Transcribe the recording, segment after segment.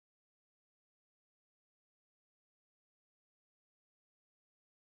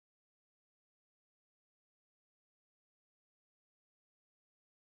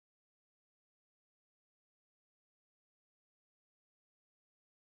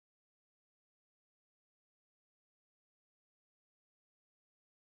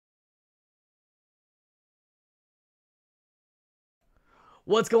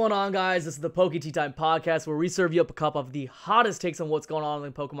What's going on, guys? This is the Poke Tea Time podcast where we serve you up a cup of the hottest takes on what's going on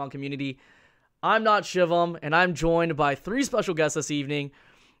in the Pokemon community. I'm not Shivam, and I'm joined by three special guests this evening.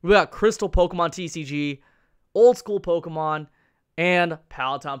 We got Crystal Pokemon TCG, Old School Pokemon, and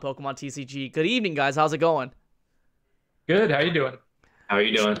Palatown Pokemon TCG. Good evening, guys. How's it going? Good. How you doing? How are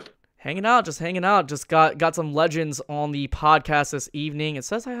you doing? Hanging out, just hanging out. Just got some legends on the podcast this evening. It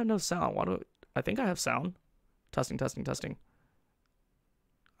says I have no sound. I think I have sound. Testing, testing, testing.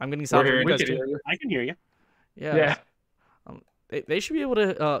 I'm getting sound from you guys too. I can hear you. Yeah. They should be able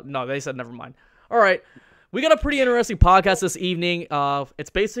to. No, they said never mind. All right. We got a pretty interesting podcast this evening. It's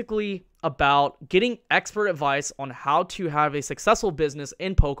basically about getting expert advice on how to have a successful business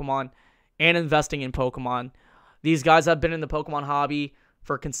in Pokemon and investing in Pokemon. These guys have been in the Pokemon hobby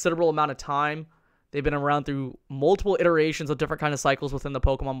for a considerable amount of time. They've been around through multiple iterations of different kind of cycles within the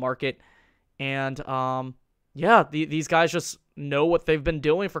Pokemon market. And these guys just know what they've been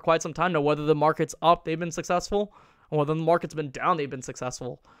doing for quite some time. Know whether the market's up, they've been successful, or whether the market's been down, they've been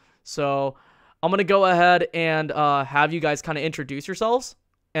successful. So I'm going to go ahead and have you guys kind of introduce yourselves,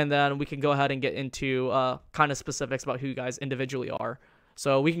 and then we can go ahead and get into kind of specifics about who you guys individually are.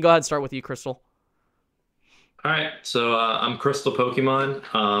 So we can go ahead and start with you, Crystal. All right, so I'm Crystal Pokemon.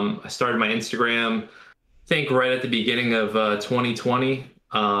 I started my Instagram, I think right at the beginning of 2020.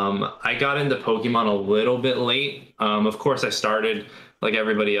 I got into Pokemon a little bit late. Of course, I started like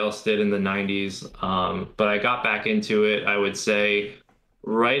everybody else did in the 90s, but I got back into it, I would say,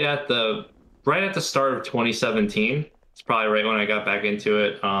 right at the start of 2017. It's probably right when I got back into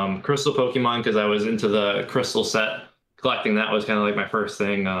it. Crystal Pokemon, because I was into the Crystal set. Collecting that was kind of like my first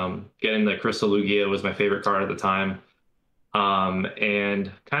thing. Getting the Crystal Lugia was my favorite card at the time.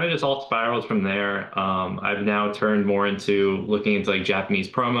 And kind of just all spiraled from there. I've now turned more into looking into like Japanese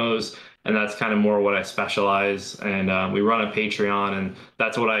promos, and that's kind of more what I specialize. And we run a Patreon, and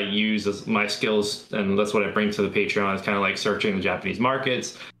that's what I use as my skills, and that's what I bring to the Patreon is kind of like searching the Japanese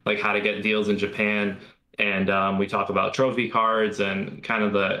markets, like how to get deals in Japan. And we talk about trophy cards and kind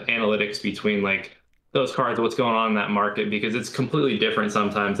of the analytics between like those cards, what's going on in that market, because it's completely different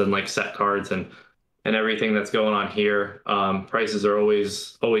sometimes than like set cards and everything that's going on here. Prices are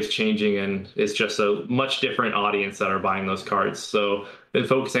always changing, and it's just a much different audience that are buying those cards. So been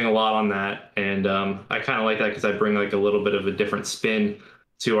focusing a lot on that, and I kind of like that because I bring like a little bit of a different spin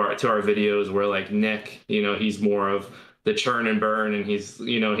to our videos, where like Nick, he's more of the churn and burn, and he's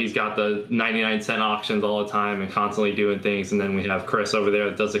got the 99-cent auctions all the time and constantly doing things. And then we have Chris over there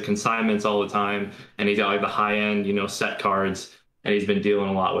that does the consignments all the time, and he's got like the high end set cards, and he's been dealing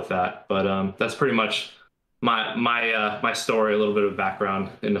a lot with that. But that's pretty much my story, a little bit of background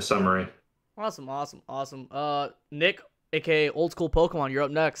in the summary. Awesome. Nick, aka Old School Pokemon, you're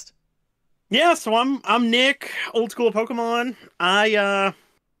up next. Yeah, so I'm Nick, Old School Pokemon. I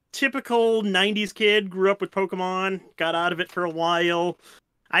typical 90s kid, grew up with Pokemon, got out of it for a while.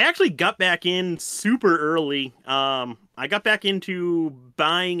 I actually got back in super early. I got back into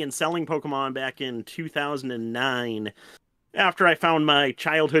buying and selling Pokemon back in 2009. After I found my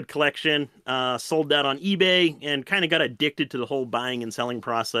childhood collection, sold that on eBay, and kind of got addicted to the whole buying and selling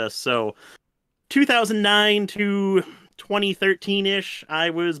process. So 2009 to 2013-ish,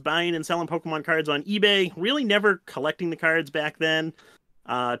 I was buying and selling Pokemon cards on eBay, really never collecting the cards back then.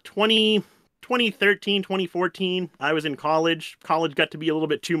 2013, 2014, I was in college. College got to be a little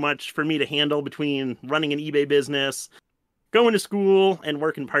bit too much for me to handle between running an eBay business, going to school, and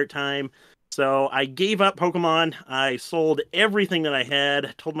working part-time. So I gave up Pokemon. I sold everything that I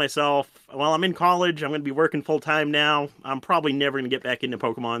had. Told myself, well, I'm in college. I'm going to be working full-time now. I'm probably never going to get back into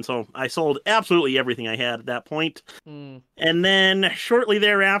Pokemon. So I sold absolutely everything I had at that point. And then shortly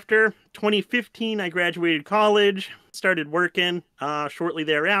thereafter, 2015, I graduated college, started working shortly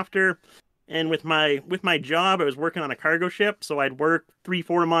thereafter. And with my job, I was working on a cargo ship. So I'd work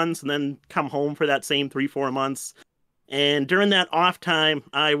 3-4 months and then come home for that same 3-4 months. And during that off time,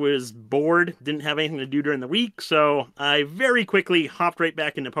 I was bored, didn't have anything to do during the week, so I very quickly hopped right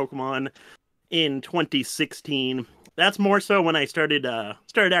back into Pokemon in 2016. That's more so when I started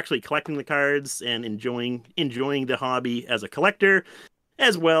actually collecting the cards and enjoying the hobby as a collector,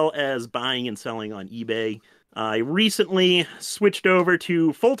 as well as buying and selling on eBay. I recently switched over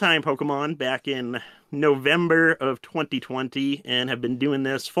to full-time Pokemon back in November of 2020 and have been doing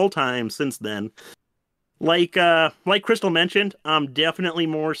this full-time since then. Like Crystal mentioned, I'm definitely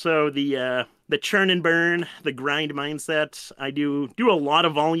more so the churn and burn, the grind mindset. I do a lot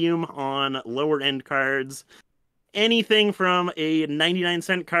of volume on lower end cards. Anything from a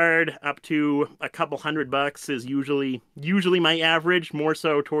 99-cent card up to a couple $100 is usually my average, more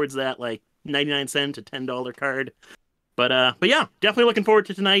so towards that like 99-cent to $10 card. But yeah, definitely looking forward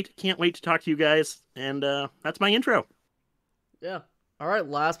to tonight. Can't wait to talk to you guys. And that's my intro. Yeah. All right.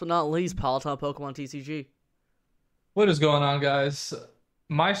 Last but not least, Palatine Pokemon TCG. What is going on, guys?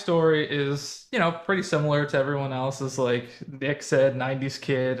 My story is, pretty similar to everyone else's. Like Nick said, 90s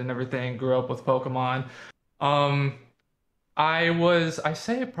kid and everything, grew up with Pokemon. Um, I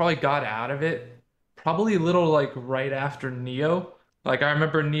say I probably got out of it probably a little like right after Neo. Like I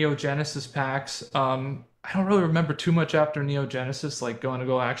remember Neo Genesis packs. I don't really remember too much after Neo Genesis, like going to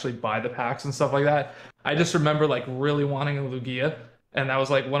go actually buy the packs and stuff like that. I just remember like really wanting a Lugia, and that was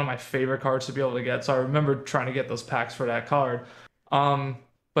like one of my favorite cards to be able to get. So I remember trying to get those packs for that card. Um,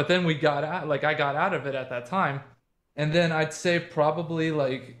 but then I got out of it at that time. And then I'd say probably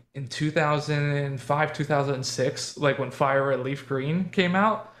like in 2005, 2006, like when Fire Red Leaf Green came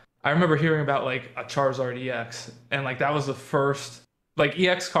out, I remember hearing about like a Charizard EX. And like that was the first, like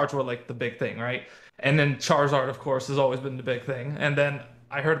EX cards were like the big thing, right? And then Charizard, of course, has always been the big thing. And then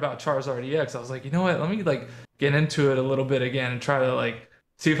I heard about Charizard EX. I was like, you know what? Let me like get into it a little bit again and try to like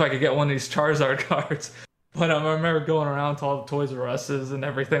see if I could get one of these Charizard cards. But I remember going around to all the Toys R Us's and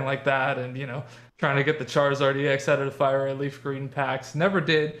everything like that, and trying to get the Charizard EX out of the Fire Red Leaf Green packs. Never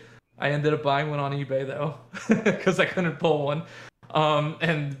did. I ended up buying one on eBay though, because I couldn't pull one.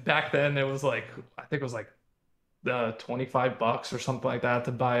 And back then it was like I think it was like $25 or something like that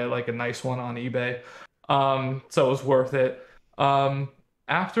to buy like a nice one on eBay. So it was worth it.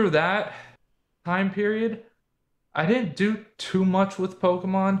 After that time period, I didn't do too much with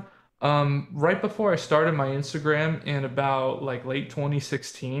Pokemon. Right before I started my Instagram in about like late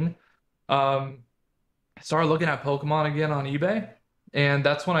 2016, I started looking at Pokemon again on eBay. And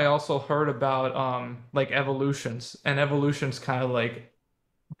that's when I also heard about like Evolutions. And Evolutions kind of like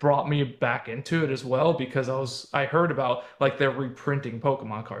brought me back into it as well because I heard about like they're reprinting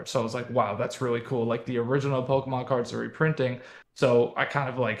Pokemon cards. So I was like, wow, that's really cool. Like the original Pokemon cards are reprinting. So I kind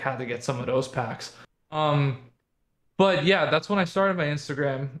of like had to get some of those packs. But yeah, that's when I started my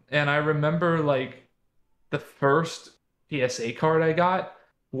Instagram, and I remember like the first PSA card I got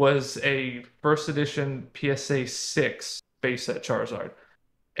was a first edition PSA 6 base set Charizard.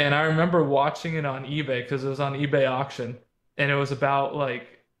 And I remember watching it on eBay because it was on eBay auction, and it was about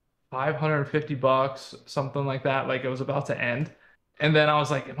like $550, something like that. Like it was about to end. And then I was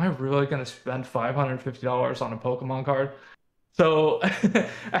like, am I really going to spend $550 on a Pokemon card? So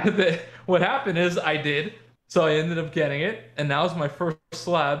what happened is I did. So I ended up getting it, and that was my first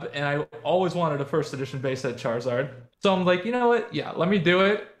slab, and I always wanted a first edition base set Charizard. So I'm like, you know what? Yeah, let me do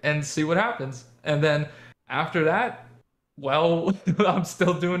it and see what happens. And then after that, well, I'm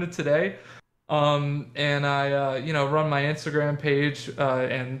still doing it today. And I, run my Instagram page,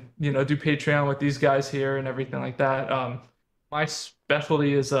 and, do Patreon with these guys here and everything like that. My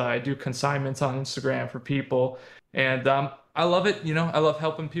specialty is I do consignments on Instagram for people, and I love it. I love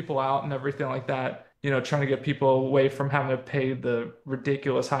helping people out and everything like that. Trying to get people away from having to pay the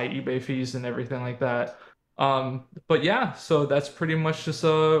ridiculous high eBay fees and everything like that. But yeah, so that's pretty much just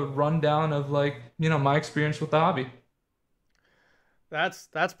a rundown of like, my experience with the hobby.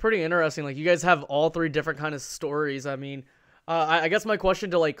 That's pretty interesting. Like you guys have all three different kind of stories. I mean, I guess my question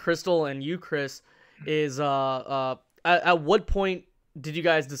to like Crystal and you, Chris, is at what point did you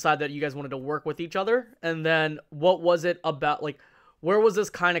guys decide that you guys wanted to work with each other? And then what was it about, like, where was this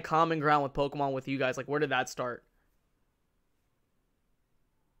kind of common ground with Pokemon with you guys? Like, where did that start?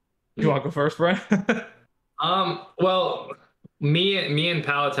 You want to go first, Brian? Well, me and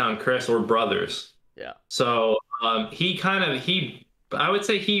Palatine Chris were brothers. Yeah. So I would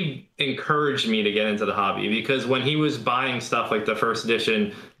say he encouraged me to get into the hobby because when he was buying stuff like the first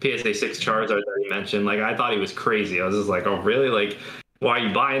edition PSA 6 Charizard that he mentioned, like I thought he was crazy. I was just like, oh really? Like, why are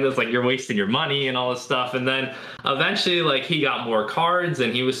you buying this? Like you're wasting your money and all this stuff. And then eventually like he got more cards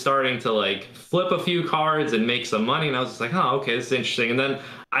and he was starting to like flip a few cards and make some money. And I was just like, oh, okay, this is interesting. And then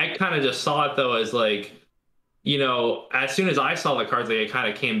I kind of just saw it though as like, as soon as I saw the cards, like it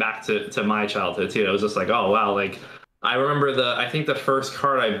kind of came back to my childhood too. I was just like, oh wow, like I remember I think the first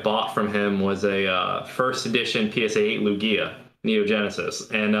card I bought from him was a first edition PSA 8 Lugia, Neo Genesis.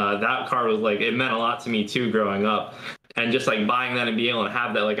 And that card was like, it meant a lot to me too growing up. And just like buying that and being able to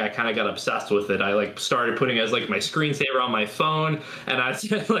have that, like I kind of got obsessed with it. I like started putting it as like my screensaver on my phone. And I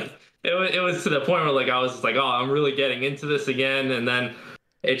like, it was to the point where like, I was like, oh, I'm really getting into this again. And then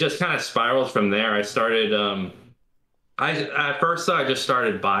it just kind of spiraled from there. I started, at first I just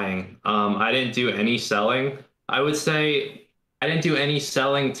started buying. I didn't do any selling. I would say I didn't do any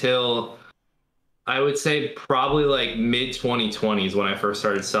selling till I would say probably like mid 2020s when I first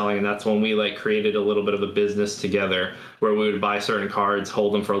started selling, and that's when we like created a little bit of a business together where we would buy certain cards,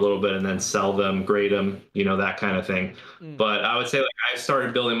 hold them for a little bit, and then sell them, grade them, that kind of thing. But I would say like I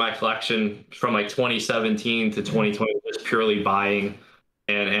started building my collection from like 2017 to 2020, just purely buying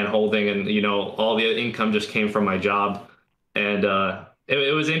and holding, and all the income just came from my job. And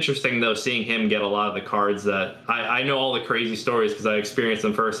it was interesting though seeing him get a lot of the cards that I know all the crazy stories because I experienced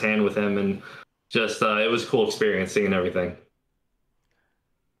them firsthand with him, and just it was a cool experience seeing everything.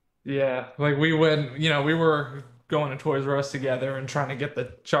 Yeah, like we went, we were going to Toys R Us together and trying to get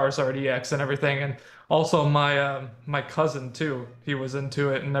the Charizard EX and everything, and also my cousin too. He was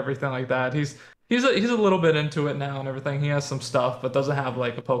into it and everything like that. He's a little bit into it now and everything. He has some stuff, but doesn't have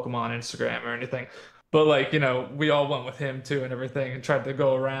like a Pokemon Instagram or anything. But like, we all went with him too and everything and tried to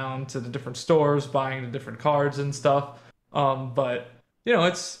go around to the different stores buying the different cards and stuff. But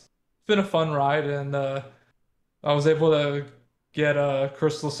it's been a fun ride, and I was able to get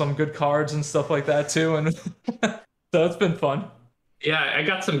Crystal some good cards and stuff like that too, and so it's been fun. Yeah, I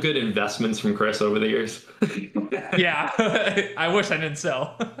got some good investments from Chris over the years. Yeah, I wish I didn't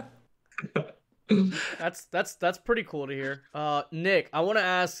sell. That's pretty cool to hear. Nick, I want to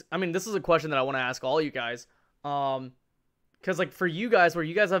ask. I mean, this is a question that I want to ask all you guys. Because like for you guys, where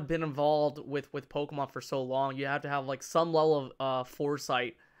you guys have been involved with Pokemon for so long, you have to have like some level of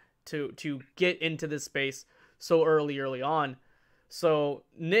foresight to get into this space so early on. So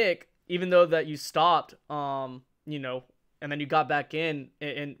Nick, even though that you stopped, and then you got back in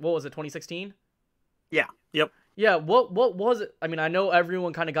what was it, 2016? Yeah. Yep. Yeah, what was it? I mean, I know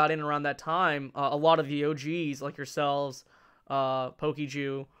everyone kind of got in around that time. A lot of the OGs like yourselves,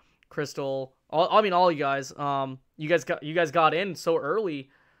 Pokeju, Crystal, all you guys. You guys got in so early.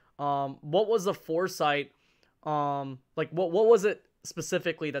 What was the foresight? Like what was it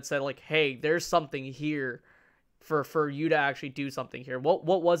specifically that said like, hey, there's something here for you to actually do something here? What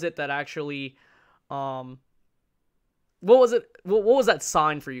was it that actually what was it? What was that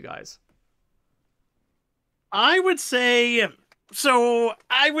sign for you guys? I would say, so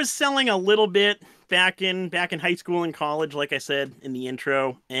I was selling a little bit back in high school and college, like I said in the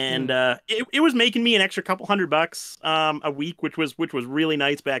intro, and it was making me an extra couple $100 a week, which was really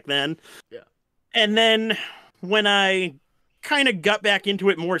nice back then. Yeah. And then when I kind of got back into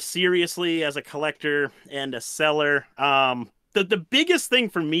it more seriously as a collector and a seller, the biggest thing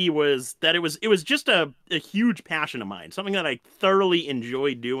for me was that it was just a huge passion of mine, something that I thoroughly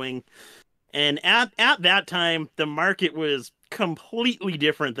enjoyed doing. And at that time, the market was completely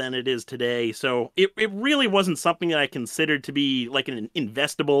different than it is today. So it really wasn't something that I considered to be like an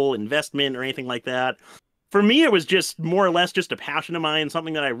investable investment or anything like that. For me, it was just more or less just a passion of mine,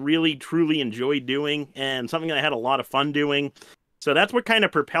 something that I really, truly enjoyed doing and something that I had a lot of fun doing. So that's what kind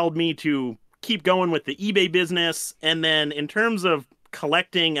of propelled me to keep going with the eBay business. And then in terms of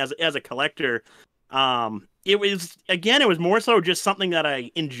collecting as a collector, it was more so just something that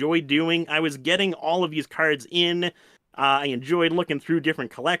I enjoyed doing. I was getting all of these cards in. I enjoyed looking through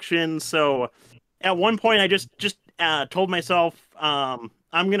different collections. So at one point I just told myself, I'm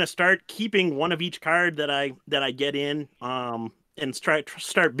going to start keeping one of each card that I get in, and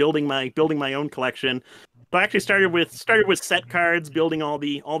start building my own collection. So I actually started with set cards, building all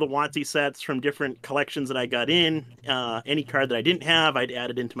the WotC sets from different collections that I got in. Any card that I didn't have, I'd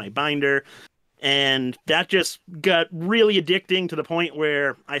add it into my binder. And that just got really addicting to the point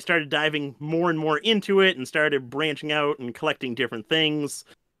where I started diving more and more into it and started branching out and collecting different things.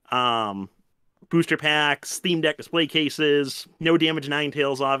 Booster packs, theme deck display cases, no damage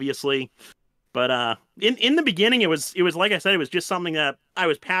Ninetales, obviously. But in the beginning, it was like I said, it was just something that I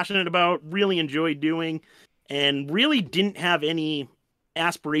was passionate about, really enjoyed doing, and really didn't have any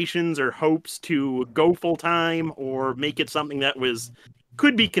aspirations or hopes to go full time or make it something that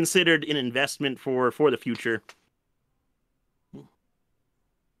could be considered an investment for the future.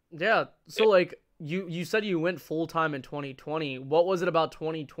 Yeah. So like you said you went full time in 2020. What was it about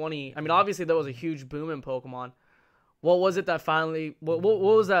 2020? I mean, obviously there was a huge boom in Pokemon. What was it that finally? What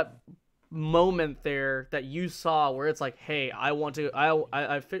was that moment there that you saw where it's like, hey, I want to.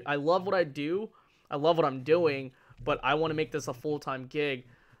 I love what I do. I love what I'm doing, but I want to make this a full time gig.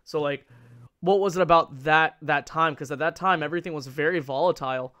 So like, what was it about that time? Because at that time everything was very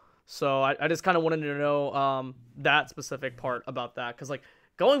volatile. So I just kind of wanted to know that specific part about that, because like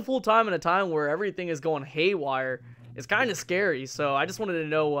going full time in a time where everything is going haywire is kind of scary. So I just wanted to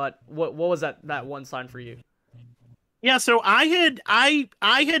know what was that one sign for you? Yeah, so I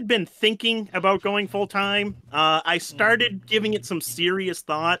had been thinking about going full time. I started giving it some serious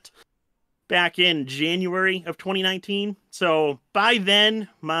thought back in January of 2019. So by then,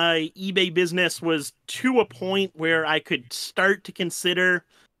 my eBay business was to a point where I could start to consider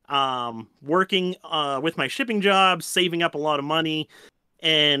working with my shipping job, saving up a lot of money,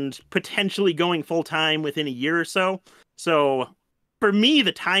 and potentially going full time within a year or so. So for me,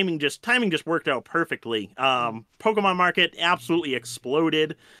 the timing just worked out perfectly. Pokemon market absolutely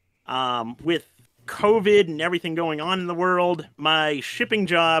exploded with COVID and everything going on in the world. My shipping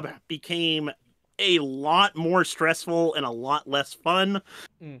job became a lot more stressful and a lot less fun.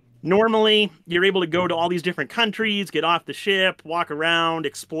 Normally, you're able to go to all these different countries, get off the ship, walk around,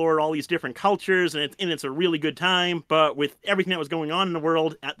 explore all these different cultures, and it's a really good time. But with everything that was going on in the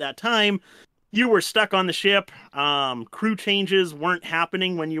world at that time, you were stuck on the ship. Crew changes weren't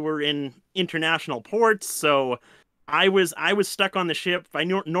happening when you were in international ports, so I was stuck on the ship. I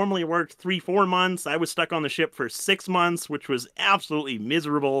normally worked 3-4 months. I was stuck on the ship for 6 months, which was absolutely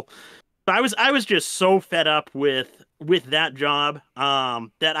miserable. I was just so fed up with that job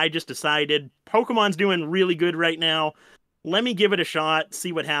that I just decided Pokemon's doing really good right now. Let me give it a shot,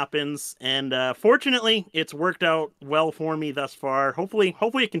 see what happens. And fortunately, it's worked out well for me thus far. Hopefully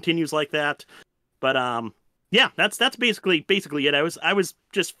it continues like that. But yeah, that's basically it. I was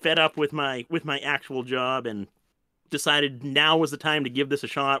just fed up with my actual job and decided now was the time to give this a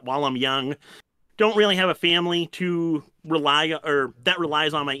shot while I'm young. Don't really have a family to rely or that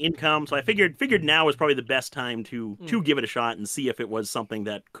relies on my income, so I figured now was probably the best time to give it a shot and see if it was something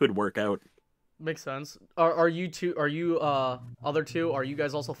that could work out. Makes sense. Are you two? Are you other two? Are you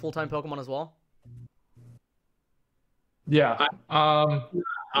guys also full-time Pokemon as well? Yeah. I'm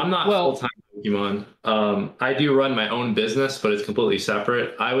not full-time Pokemon. I do run my own business, but it's completely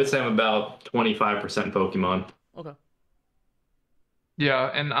separate. I would say I'm about 25% Pokemon. Okay.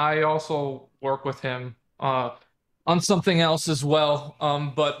 Yeah, and I also work with him on something else as well.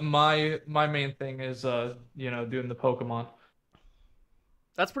 But my main thing is doing the Pokemon.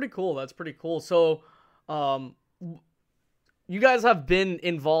 That's pretty cool. That's pretty cool. So, you guys have been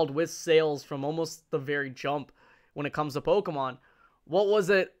involved with sales from almost the very jump when it comes to Pokemon. What was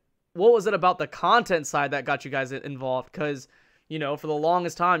it about the content side that got you guys involved? Because, for the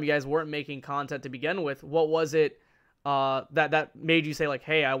longest time, you guys weren't making content to begin with. What was it that made you say, like,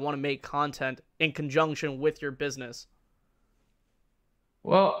 hey, I want to make content in conjunction with your business?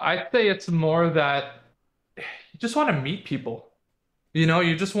 Well, I'd say it's more that you just want to meet people.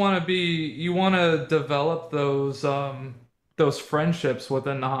 You just want to develop those friendships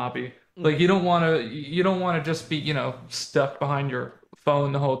within the hobby. Like you don't want to just be, stuck behind your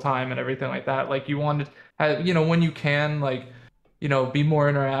phone the whole time and everything like that. Like you want to have, when you can, like, be more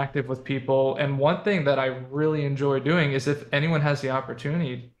interactive with people. And one thing that I really enjoy doing is if anyone has the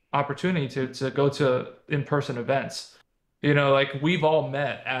opportunity to go to in-person events. Like we've all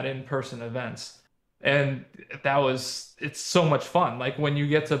met at in-person events. And it's so much fun. Like when you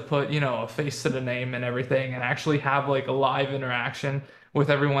get to put, a face to the name and everything and actually have like a live interaction with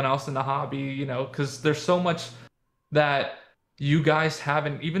everyone else in the hobby, because there's so much that you guys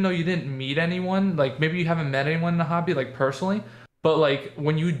haven't, even though you didn't meet anyone, like maybe you haven't met anyone in the hobby, like personally, but like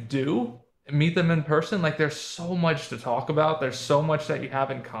when you do meet them in person, like there's so much to talk about. There's so much that you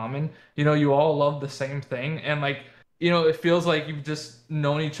have in common. You all love the same thing. And like, it feels like you've just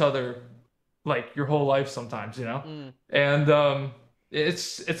known each other like your whole life sometimes, and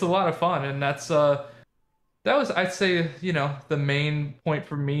it's a lot of fun. And that was, I'd say, the main point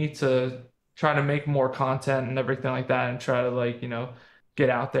for me to try to make more content and everything like that, and try to like, get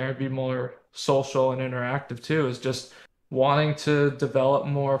out there and be more social and interactive too, is just wanting to develop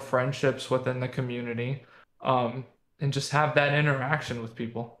more friendships within the community, and just have that interaction with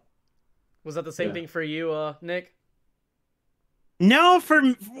people. Was that the same thing for you, Nick? No,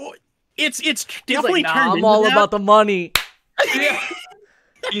 it's definitely like, turned I'm into all that. about the money. Yeah.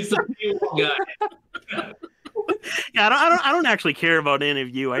 He's the people guy. Yeah, I don't actually care about any of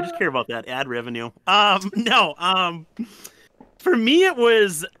you. I just care about that ad revenue. No. For me, it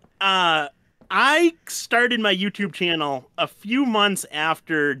was I started my YouTube channel a few months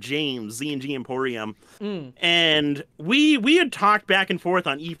after James, Z&G Emporium. And we had talked back and forth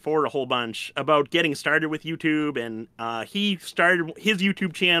on E4 a whole bunch about getting started with YouTube, and he started his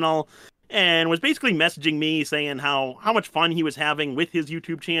YouTube channel and was basically messaging me saying how much fun he was having with his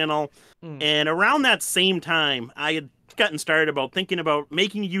YouTube channel. And around that same time, I had gotten started about thinking about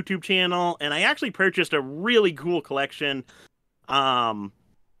making a YouTube channel, and I actually purchased a really cool collection. Probably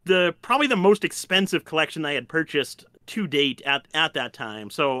the most expensive collection I had purchased to date at that time.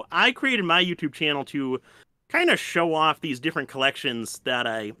 So I created my YouTube channel to kind of show off these different collections that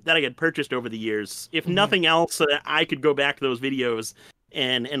I had purchased over the years. If nothing else, so that I could go back to those videos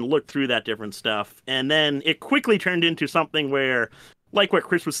and look through that different stuff. And then it quickly turned into something where, like what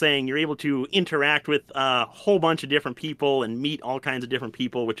Chris was saying, you're able to interact with a whole bunch of different people and meet all kinds of different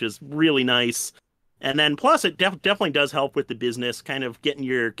people, which is really nice. And then plus it definitely does help with the business, kind of getting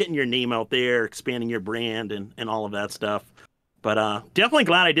your name out there, expanding your brand and all of that stuff. But definitely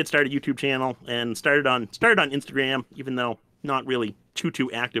glad I did start a YouTube channel and started on Instagram, even though not really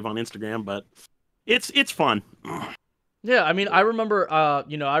too active on Instagram, but it's fun. Yeah, I mean, I remember, I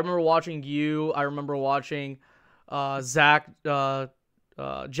remember watching you. I remember watching Zach, Gemmint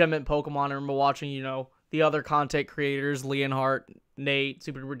Pokemon. I remember watching, the other content creators, Leonhardt, Nate,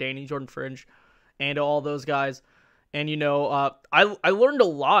 Super Duper Danny, Jordan Fringe, and all those guys. And, I learned a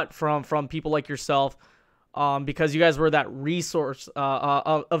lot from people like yourself, because you guys were that resource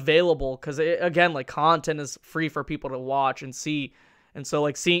available. Because, again, like, content is free for people to watch and see. And so,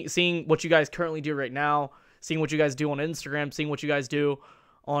 like, seeing what you guys currently do right now, seeing what you guys do on Instagram, seeing what you guys do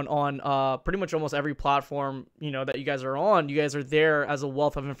on pretty much almost every platform, that you guys are on. You guys are there as a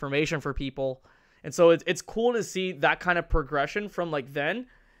wealth of information for people. And so it's cool to see that kind of progression from like then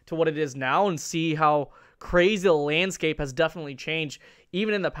to what it is now, and see how crazy the landscape has definitely changed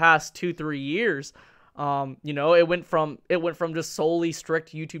even in the past 2-3 years. It went from just solely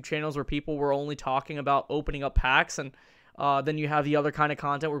strict YouTube channels where people were only talking about opening up packs, and then you have the other kind of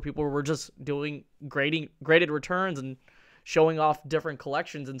content where people were just doing graded returns and showing off different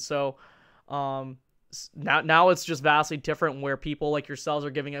collections. And so now it's just vastly different, where people like yourselves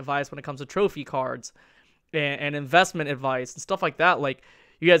are giving advice when it comes to trophy cards and investment advice and stuff like that. Like,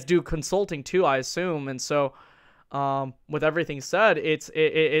 you guys do consulting too, I assume. And so with everything said,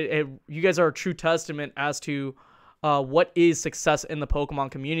 you guys are a true testament as to what is success in the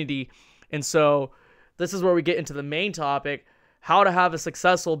Pokemon community. And so this is where we get into the main topic: how to have a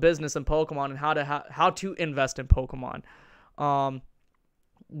successful business in Pokemon and how to invest in Pokemon.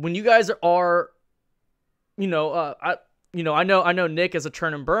 When you guys are, I know Nick is a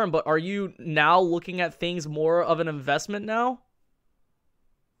churn and burn, but are you now looking at things more of an investment now?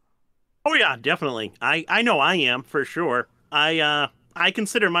 Oh yeah, definitely. I know I am, for sure. I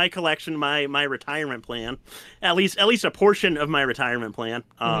consider my collection my retirement plan, at least a portion of my retirement plan.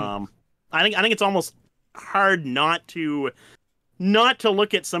 I think it's almost hard not to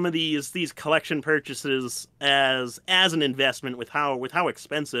look at some of these collection purchases as an investment with how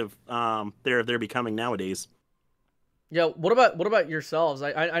expensive they're becoming nowadays. Yeah. What about yourselves?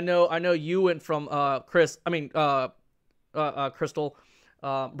 I know you went from Crystal,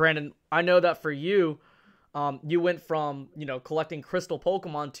 Brandon. I know that for you, you went from collecting crystal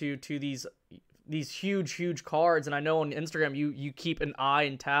Pokemon to these huge cards, and I know on Instagram you keep an eye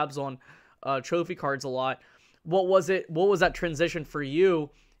and tabs on trophy cards a lot. What was that transition for you,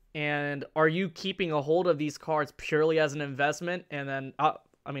 and are you keeping a hold of these cards purely as an investment, and then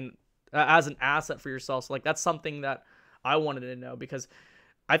as an asset for yourself? So, like, that's something that I wanted to know, because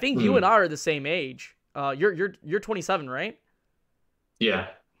I think you and I are the same age. You're 27, right? Yeah.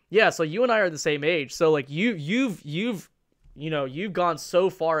 Yeah, so you and I are the same age. So like you've gone so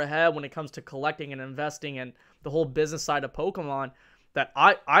far ahead when it comes to collecting and investing and the whole business side of Pokemon, that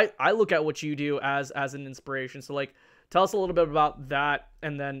I look at what you do as an inspiration. So like, tell us a little bit about that,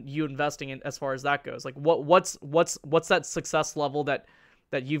 and then you investing in as far as that goes. Like what's that success level that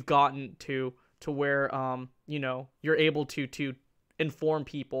you've gotten to where you're able to inform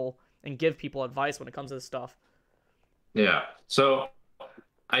people and give people advice when it comes to this stuff. Yeah. So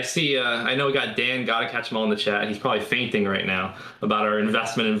I see, I know we got Dan, gotta catch him all in the chat. He's probably fainting right now about our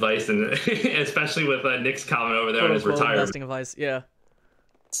investment advice, and especially with Nick's comment over there on his retirement. Investing advice, yeah.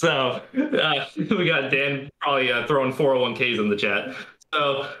 So we got Dan probably throwing 401ks in the chat.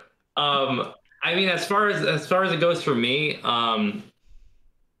 So, as far as it goes for me,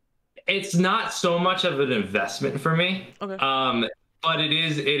 it's not so much of an investment for me. Okay. But it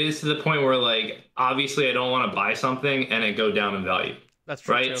is to the point where, like, obviously I don't want to buy something and it go down in value. That's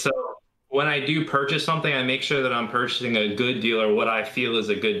true. Right. Too. So when I do purchase something, I make sure that I'm purchasing a good deal, or what I feel is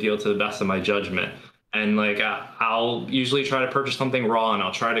a good deal to the best of my judgment. And like, I'll usually try to purchase something raw, and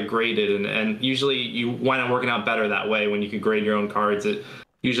I'll try to grade it. And usually you wind up working out better that way. When you can grade your own cards, it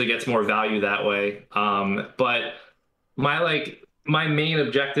usually gets more value that way. But my main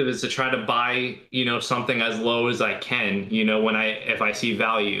objective is to try to buy, something as low as I can, if I see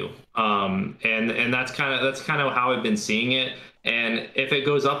value. And that's kind of how I've been seeing it. And if it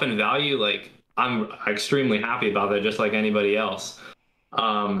goes up in value, like, I'm extremely happy about that, just like anybody else.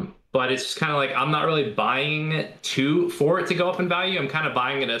 But it's just kind of like, I'm not really buying it for it to go up in value. I'm kind of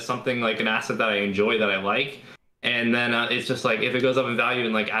buying it as something like an asset that I enjoy, that I like. And then it's just like if it goes up in value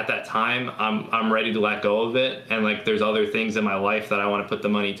and like at that time I'm ready to let go of it, and like there's other things in my life that I want to put the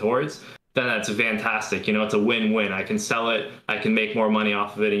money towards, then that's fantastic. You know, it's a win-win. I can sell it, I can make more money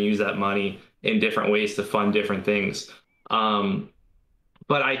off of it and use that money in different ways to fund different things.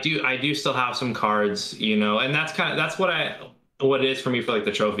 But I do still have some cards, you know, and that's what it is for me for like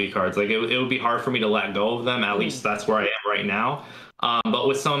the trophy cards. Like it would be hard for me to let go of them. At least that's where I am right now. But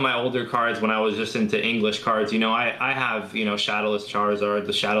with some of my older cards, when I was just into English cards, you know, I have, you know, Shadowless Charizard,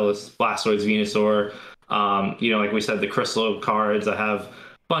 the Shadowless Blastoise Venusaur, you know, like we said, the Crystal cards. I have a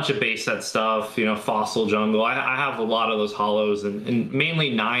bunch of base set stuff, you know, Fossil Jungle. I have a lot of those holos and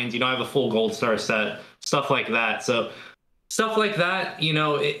mainly nines. You know, I have a full Gold Star set, stuff like that. So stuff like that, you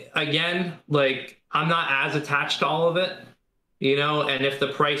know, again, like I'm not as attached to all of it, you know, and if the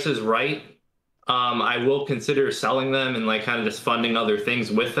price is right, I will consider selling them and like kind of just funding other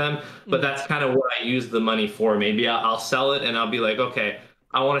things with them. But that's kind of what I use the money for. Maybe I'll sell it and I'll be like, okay,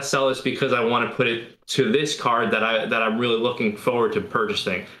 I want to sell this because I want to put it to this card that I'm really looking forward to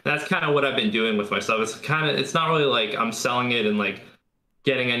purchasing. And that's kind of what I've been doing with myself. It's not really like I'm selling it and like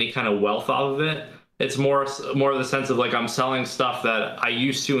getting any kind of wealth off of it. It's more of the sense of like I'm selling stuff that I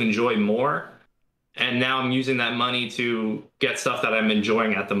used to enjoy more, and now I'm using that money to get stuff that I'm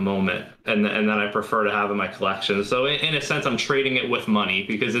enjoying at the moment and that I prefer to have in my collection. So in a sense, I'm trading it with money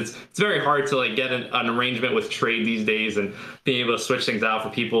because it's very hard to like get an arrangement with trade these days and being able to switch things out for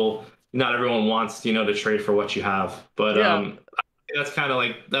people. Not everyone wants, you know, to trade for what you have. But Yeah. that's kind of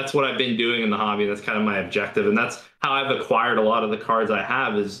like, that's what I've been doing in the hobby. That's kind of my objective. And that's how I've acquired a lot of the cards I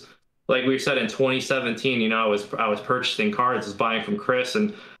have is, like we said, in 2017, you know, I was purchasing cards, was buying from Chris,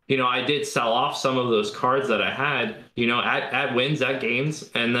 and you know, I did sell off some of those cards that I had, you know, at wins, at games.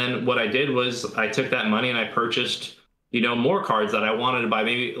 And then what I did was I took that money and I purchased, you know, more cards that I wanted to buy.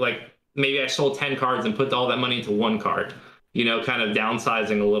 Maybe I sold 10 cards and put all that money into one card, you know, kind of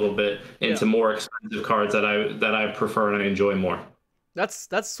downsizing a little bit into more expensive cards that I prefer and I enjoy more. That's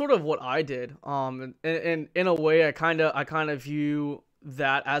sort of what I did. And in a way, I kind of view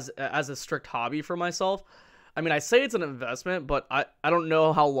that as a strict hobby for myself. I mean, I say it's an investment, but I don't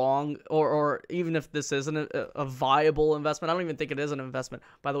know how long or even if this isn't a viable investment. I don't even think it is an investment.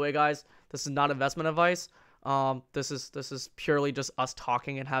 By the way, guys, this is not investment advice. This is purely just us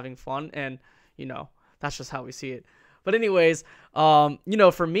talking and having fun, and you know, that's just how we see it. But anyways, you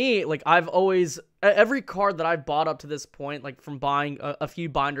know, for me, like I've always, every card that I've bought up to this point, like from buying a few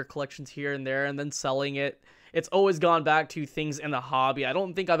binder collections here and there and then selling it, it's always gone back to things in the hobby. I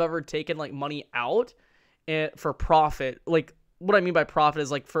don't think I've ever taken like money out for profit. Like what I mean by profit is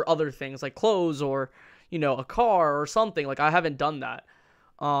like for other things like clothes or, you know, a car or something. Like I haven't done that.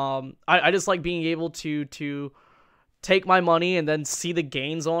 I just like being able to take my money and then see the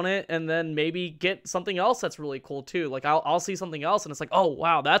gains on it and then maybe get something else that's really cool too. Like I'll see something else and it's like, oh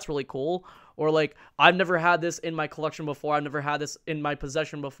wow, that's really cool. Or like, I've never had this in my collection before. I've never had this in my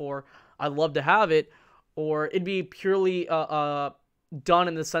possession before. I'd love to have it. Or it'd be purely done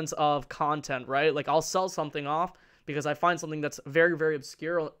in the sense of content, right? Like I'll sell something off because I find something that's very, very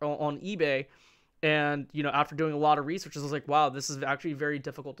obscure on eBay. And, you know, after doing a lot of research, I was like, wow, this is actually very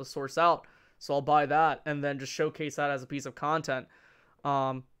difficult to source out. So I'll buy that and then just showcase that as a piece of content.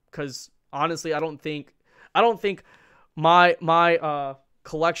 Because honestly, I don't think my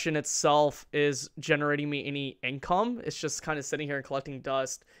collection itself is generating me any income. It's just kind of sitting here and collecting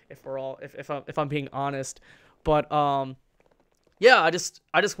dust. If I'm being honest, but yeah, I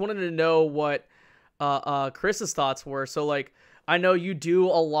just wanted to know what Chris's thoughts were. So like, I know you do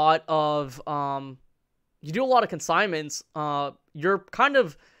a lot of consignments. You're kind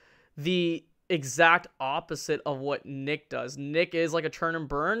of the exact opposite of what Nick does. Nick is like a turn and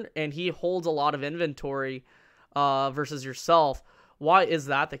burn, and he holds a lot of inventory versus yourself. Why is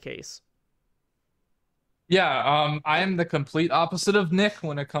that the case? Yeah, I am the complete opposite of Nick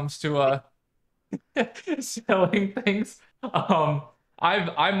when it comes to selling things.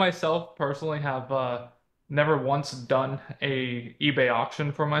 I myself personally have never once done a eBay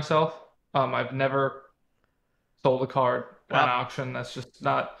auction for myself. I've never sold a card at an auction. That's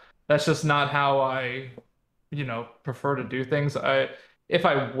just not how I, you know, prefer to do things. If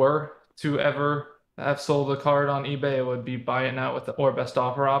I were to ever have sold a card on eBay, it would be buy it now with the or best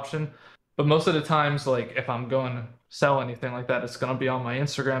offer option. But most of the times, like if I'm going to sell anything like that, it's going to be on my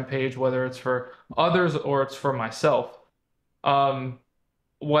Instagram page, whether it's for others or it's for myself.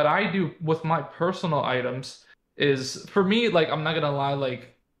 What I do with my personal items is, for me, like I'm not gonna lie,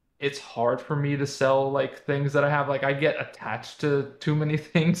 like it's hard for me to sell like things that I have. Like I get attached to too many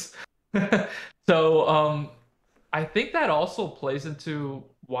things. So I think that also plays into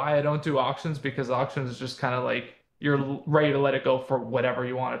why I don't do auctions, because auctions is just kind of like you're ready to let it go for whatever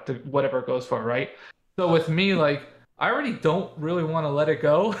you want it to, whatever it goes for, right? So with me, like I already don't really want to let it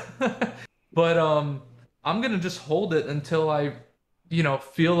go, but I'm gonna just hold it until I,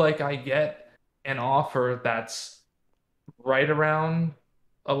 feel like I get an offer that's right around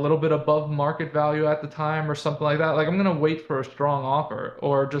a little bit above market value at the time or something like that. Like I'm gonna wait for a strong offer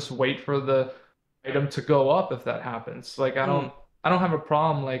or just wait for the item to go up if that happens. Like I don't have a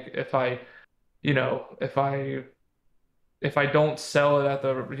problem like if I, you know, if I don't sell it at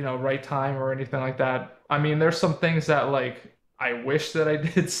the, right time or anything like that. I mean, there's some things that like I wish that I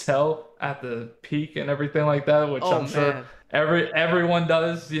did sell at the peak and everything like that, which Oh I'm sure man. everyone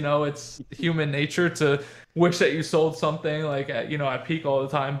does. It's human nature to wish that you sold something like at peak all the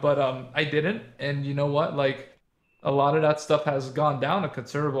time, but I didn't. And you know what? Like a lot of that stuff has gone down a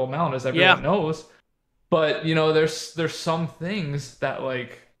considerable amount, as everyone Yeah. knows. But there's some things that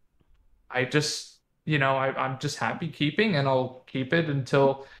like I just I'm just happy keeping, and I'll keep it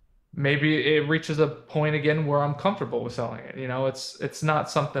until maybe it reaches a point again where I'm comfortable with selling it. It's not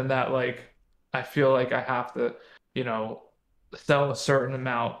something that like I feel like I have to, you know, sell a certain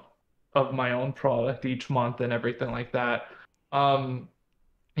amount of my own product each month and everything like that. Um,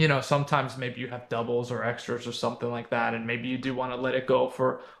 sometimes maybe you have doubles or extras or something like that, and maybe you do want to let it go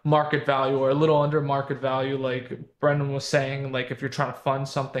for market value or a little under market value, like Brendan was saying, like if you're trying to fund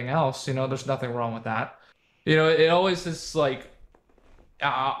something else, there's nothing wrong with that. It always is like,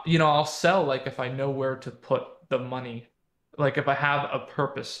 I'll sell like if I know where to put the money, like if I have a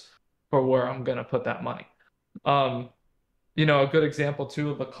purpose for where I'm gonna put that money. Um, a good example too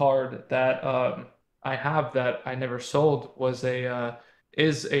of a card that I have that I never sold was a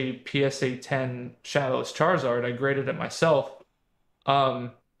PSA 10 Shadowless Charizard. I graded it myself.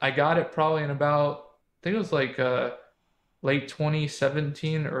 I got it probably in about, I think it was like late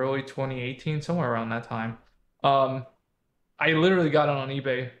 2017, early 2018, somewhere around that time. Um, I literally got it on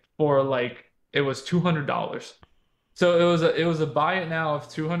eBay for like it was $200. So it was a buy it now of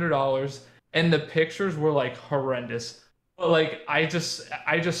 $200, and the pictures were like horrendous. But like I just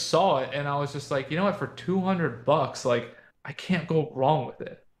saw it and I was just like, you know what, for $200, like I can't go wrong with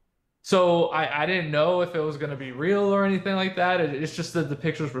it. So I didn't know if it was gonna be real or anything like that. It's just that the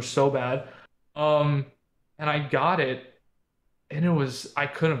pictures were so bad. Um, and I got it, and I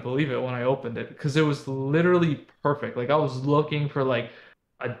couldn't believe it when I opened it because it was literally perfect. Like I was looking for like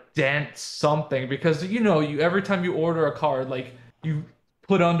a dent, something, because you every time you order a card, like you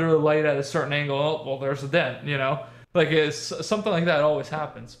put under the light at a certain angle, oh well, there's a dent. Like it's something like that always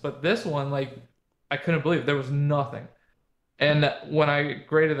happens. But this one, like I couldn't believe there was nothing. And when I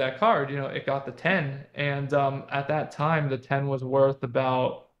graded that card, it got the 10. And at that time, the 10 was worth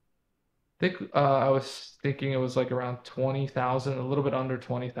about, I think I was thinking it was like around 20,000, a little bit under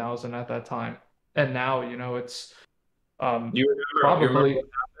 20,000 at that time. And now, it's You remember? probably, You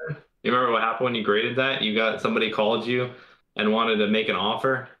remember what happened when you graded that? You got somebody called you and wanted to make an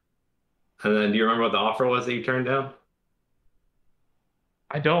offer, and then do you remember what the offer was that you turned down?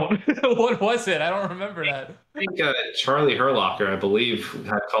 I don't. What was it? I don't remember that. I think Charlie Herlocker, I believe,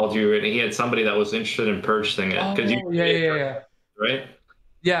 had called you, and he had somebody that was interested in purchasing it Oh, because you, yeah. right?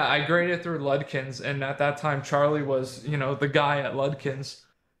 Yeah, I graded through Ludkins, and at that time, Charlie was, the guy at Ludkins.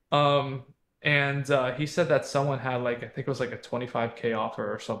 Um, and he said that someone had like, I think it was like a 25K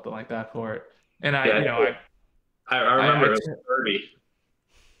offer or something like that for it. And Yeah, I remember I it was 30.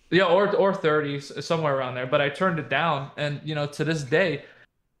 yeah, or 30, somewhere around there. But I turned it down, and to this day,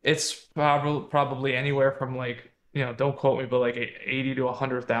 it's probably anywhere from like, don't quote me, but like 80 to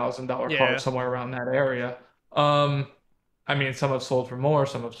 $100,000 Yeah. card, somewhere around that area. Um, I mean, some have sold for more,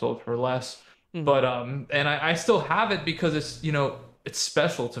 some have sold for less, Mhm. but and I still have it because it's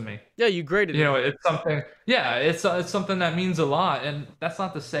special to me. Yeah, you graded it. It's something, yeah, it's something that means a lot, and that's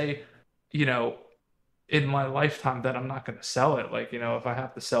not to say, you know, in my lifetime that I'm not going to sell it. Like, if I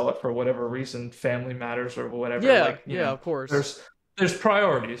have to sell it for whatever reason, family matters or whatever, Yeah, like, yeah, of course. there's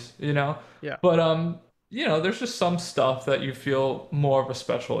priorities, Yeah. but there's just some stuff that you feel more of a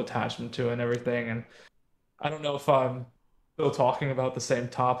special attachment to and everything. And I don't know if I'm still talking about the same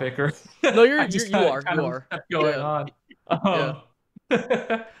topic or No, I just you kinda- are. kind You of are. kept going Yeah. on.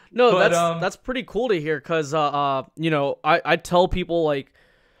 No, But, that's pretty cool to hear because I tell people like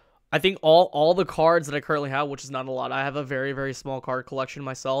I think all the cards that I currently have, which is not a lot, I have a very, very small card collection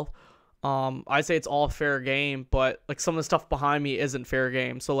myself. I say it's all fair game, but like some of the stuff behind me isn't fair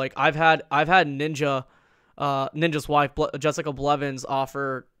game. So like I've had Ninja's wife Jessica Blevins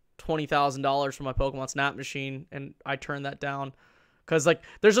offer $20,000 for my Pokemon Snap machine, and I turned that down. Because like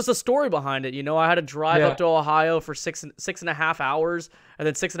there's just a story behind it. I had to drive up to Ohio for 6.5 hours, and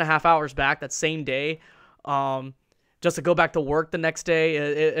then 6.5 hours back that same day, just to go back to work the next day.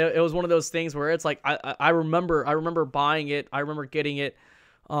 It was one of those things where it's like I remember buying it. I remember getting it.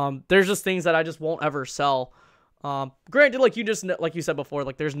 There's just things that I just won't ever sell. Granted, like you said before,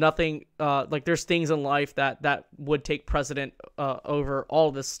 like there's nothing, like there's things in life that would take precedent over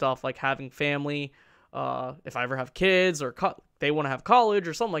all this stuff, like having family. If I ever have kids or they want to have college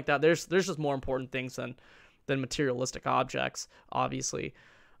or something like that, there's just more important things than materialistic objects, obviously.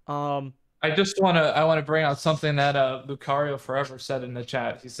 I want to bring out something that Lucario Forever said in the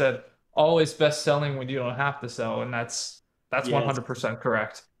chat. He said, "Always best selling when you don't have to sell," and that's 100%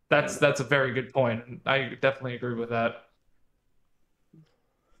 correct. That's a very good point, and I definitely agree with that.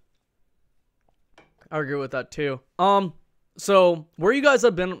 I agree with that too. So where you guys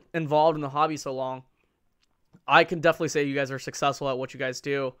have been involved in the hobby so long, I can definitely say you guys are successful at what you guys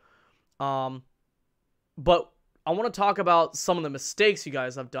do. But I want to talk about some of the mistakes you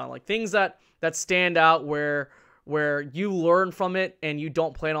guys have done, like things that stand out where you learn from it and you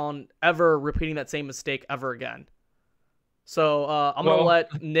don't plan on ever repeating that same mistake ever again. So I'm going to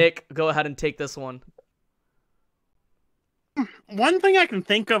let Nick go ahead and take this one. One thing I can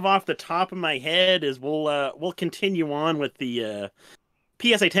think of off the top of my head is we'll continue on with the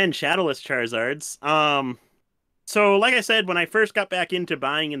PSA 10 Shadowless Charizards. So like I said, when I first got back into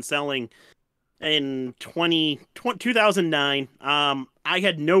buying and selling in 2009, I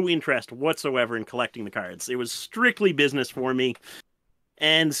had no interest whatsoever in collecting the cards. It was strictly business for me.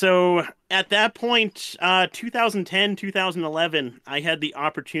 And so at that point, 2010, 2011, I had the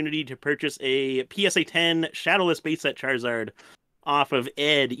opportunity to purchase a PSA 10 Shadowless base set Charizard off of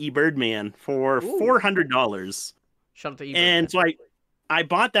Ed E. Birdman for $400. Shout out to E. And so I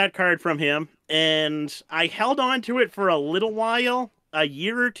bought that card from him, and I held on to it for a little while, a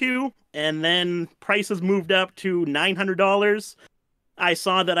year or two, and then prices moved up to $900. I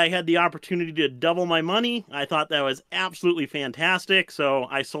saw that I had the opportunity to double my money. I thought that was absolutely fantastic, so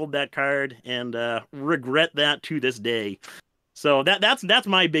I sold that card and regret that to this day. So that's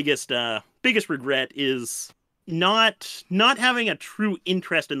my biggest regret is not having a true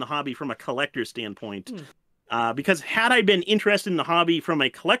interest in the hobby from a collector standpoint. Because had I been interested in the hobby from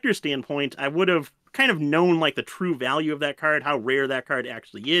a collector standpoint, I would have kind of known like the true value of that card, how rare that card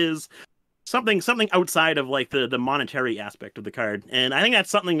actually is. Something outside of like the monetary aspect of the card. And I think that's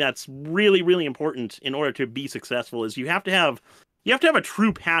something that's really, really important in order to be successful is you have to have a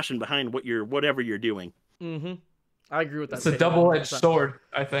true passion behind whatever you're doing. Mm-hmm. I agree with that. It's a double-edged sword,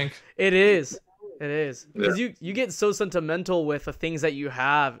 I think. It is. Because you get so sentimental with the things that you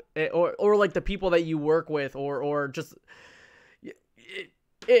have, or like the people that you work with, or just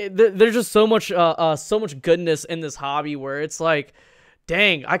there's just so much goodness in this hobby where it's like,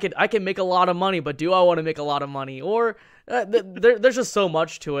 dang, I can make a lot of money, but do I want to make a lot of money? Or there's just so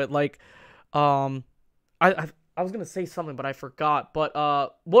much to it. Like, I was gonna say something, but I forgot. But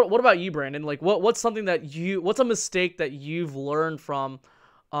what about you, Brandon? Like, what's a mistake that you've learned from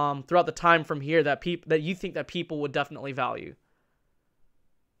throughout the time from here that you think that people would definitely value?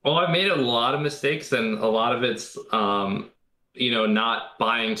 Well, I've made a lot of mistakes, and a lot of it's not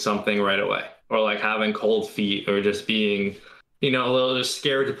buying something right away, or like having cold feet, or just being a little just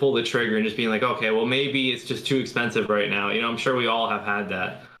scared to pull the trigger and just being like, okay, well, maybe it's just too expensive right now. I'm sure we all have had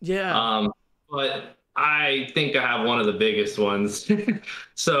that. Yeah. But I think I have one of the biggest ones.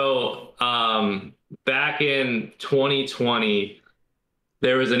 So back in 2020,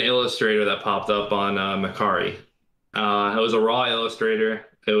 there was an illustrator that popped up on Mercari. It was a raw illustrator.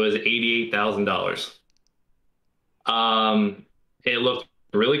 It was $88,000. It looked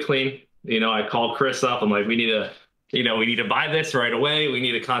really clean. I called Chris up. I'm like, we need to buy this right away. We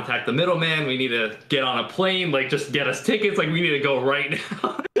need to contact the middleman. We need to get on a plane, like just get us tickets. Like we need to go right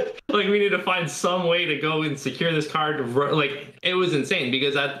now. Like we need to find some way to go and secure this card. Like it was insane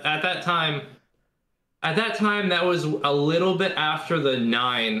because at that time, that was a little bit after the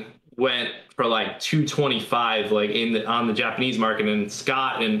 9 went for like 225, like on the Japanese market, and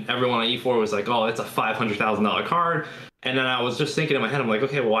Scott and everyone on E4 was like, oh, it's a $500,000 card. And then I was just thinking in my head, I'm like,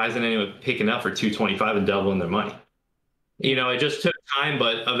 okay, well, why isn't anyone picking up for 225 and doubling their money? It just took time,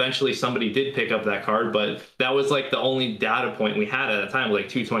 but eventually somebody did pick up that card. But that was like the only data point we had at the time, like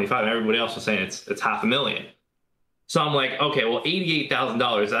 225. Everybody else was saying it's $500,000. So I'm like, okay, well,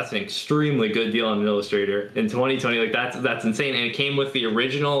 $88,000, that's an extremely good deal on an illustrator in 2020. Like that's insane. And it came with the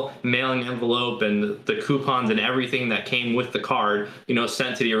original mailing envelope and the coupons and everything that came with the card,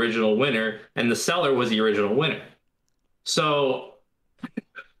 sent to the original winner, and the seller was the original winner. So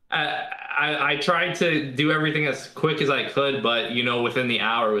I tried to do everything as quick as I could, but within the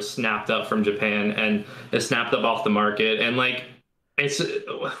hour it was snapped up from Japan and it snapped up off the market. And like, it's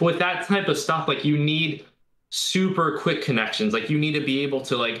with that type of stuff, like you need super quick connections. Like you need to be able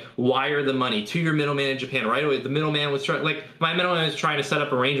to like wire the money to your middleman in Japan right away. The middleman was trying, like my middleman was trying to set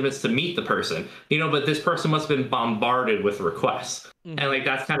up arrangements to meet the person, but this person must have been bombarded with requests. And like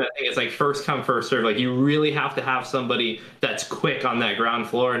that's kind of thing. It's like first come first serve. Like you really have to have somebody that's quick on that ground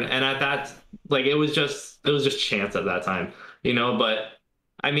floor. And at that, like it was just chance at that time, But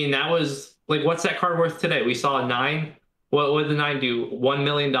I mean that was like, what's that card worth today? We saw a 9. What would the 9 do? $1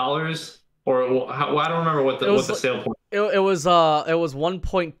 million? Or how, I don't remember what the sale point. It was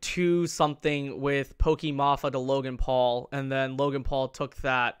 1.2 something with Pokemon to Logan Paul, and then Logan Paul took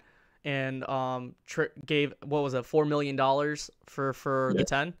that and gave, what was it, $4 million for the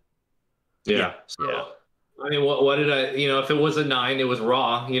 10. Yeah. So, I mean, what did I? If it was a 9, it was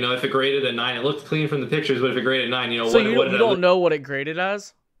raw. If it graded a 9, it looked clean from the pictures. But if it graded a 9, so you don't know what it graded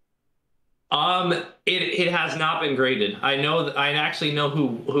as? It has not been graded. I actually know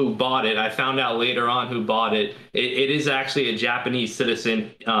who bought it. I found out later on who bought it. It is actually a Japanese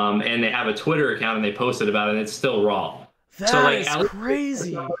citizen, and they have a Twitter account and they posted about it, and it's still raw. That is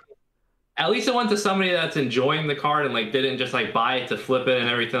crazy. At least it went to somebody that's enjoying the card and like didn't just like buy it to flip it and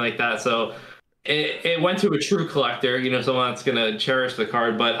everything like that. So it went to a true collector, someone that's gonna cherish the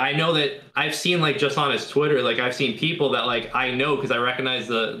card. But I know that I've seen like just on his Twitter, like I've seen people that like I know because I recognize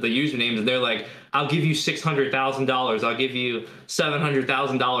the usernames, and they're like, I'll give you $600,000, I'll give you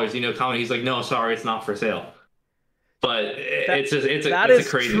 $700,000, comment. He's like, no, sorry, it's not for sale. But it's a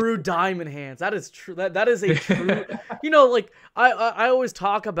crazy. True diamond hands. That is true. That is a true. Like I always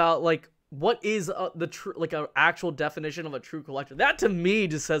talk about like, what is the true, like an actual definition of a true collector? That to me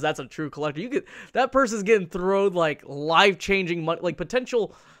just says that's a true collector. That person's getting thrown like life-changing money, like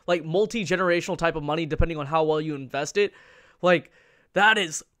potential like multi-generational type of money depending on how well you invest it. Like that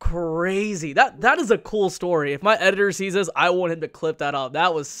is crazy. That is a cool story. If my editor sees this, I want him to clip that up.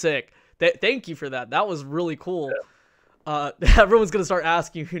 That was sick. Thank you for that. That was really cool. Yeah. Everyone's gonna start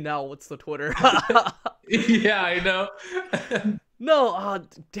asking you now, what's the Twitter? Yeah, I know. No,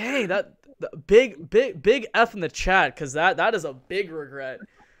 dang, that big F in the chat, because that is a big regret.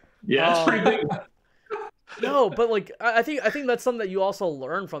 Yeah, it's pretty big. No, but like I think that's something that you also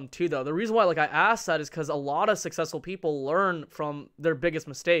learn from too, though. The reason why like I asked that is because a lot of successful people learn from their biggest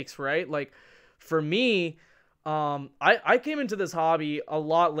mistakes, right? Like for me, I came into this hobby a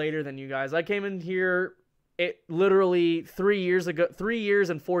lot later than you guys. I came in here literally 3 years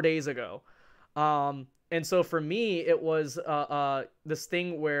and 4 days ago. And so for me, it was this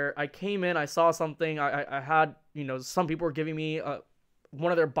thing where I came in, I saw something, I had, some people were giving me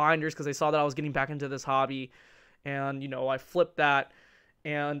one of their binders because they saw that I was getting back into this hobby, and I flipped that.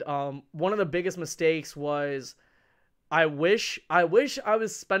 And one of the biggest mistakes was I wish I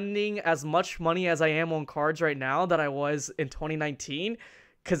was spending as much money as I am on cards right now that I was in 2019,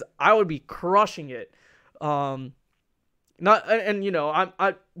 because I would be crushing it.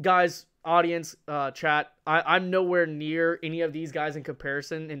 Guys, audience, chat, I'm nowhere near any of these guys in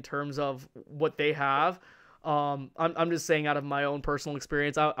comparison in terms of what they have. I'm just saying out of my own personal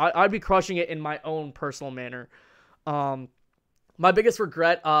experience, I'd be crushing it in my own personal manner. My biggest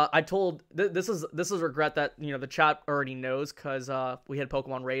regret, this is regret that the chat already knows, because we had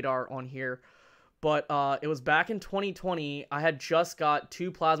Pokemon Radar on here, but it was back in 2020. I had just got 2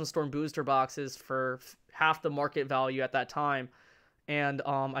 Plasma Storm booster boxes for half the market value at that time. And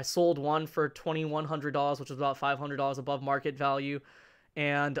I sold one for $2,100, which was about $500 above market value.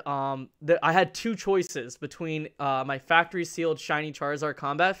 And I had 2 choices between my factory sealed shiny Charizard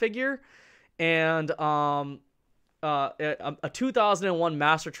combat figure and a 2001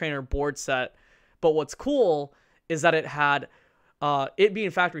 Master Trainer board set. But what's cool is that it had, it being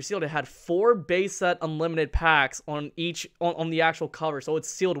factory sealed, it had 4 base set unlimited packs on the actual cover. So it's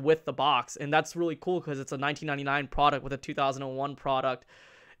sealed with the box. And that's really cool because it's a 1999 product with a 2001 product.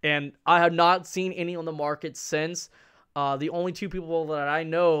 And I have not seen any on the market since. The only 2 people that I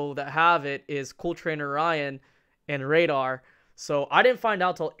know that have it is Cool Trainer Ryan and Radar. So I didn't find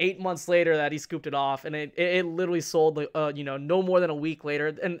out till 8 months later that he scooped it off, and it literally sold no more than a week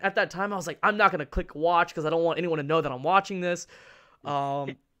later. And at that time I was like, I'm not gonna click watch because I don't want anyone to know that I'm watching this.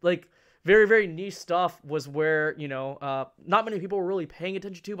 Like very, very niche stuff was where not many people were really paying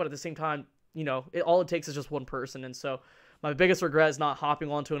attention to, but at the same time, all it takes is just one person. And so my biggest regret is not hopping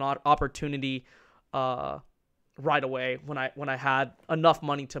onto an opportunity right away when I had enough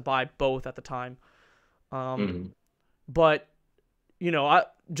money to buy both at the time. But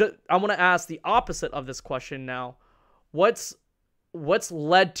I want to ask the opposite of this question now. What's what's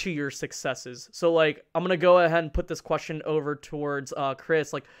led to your successes? So like, I'm gonna go ahead and put this question over towards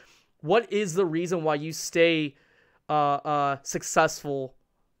Chris. Like, what is the reason why you stay successful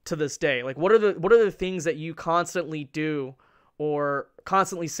to this day? Like, what are the things that you constantly do or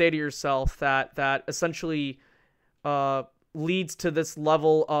constantly say to yourself that essentially leads to this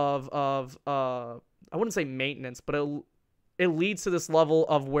level of I wouldn't say maintenance, but it leads to this level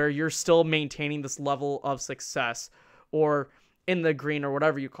of where you're still maintaining this level of success, or in the green, or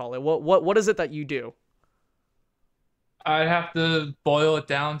whatever you call it? What is it that you do? I'd have to boil it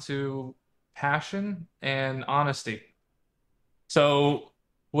down to passion and honesty. So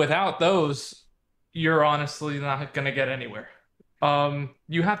without those, you're honestly not going to get anywhere.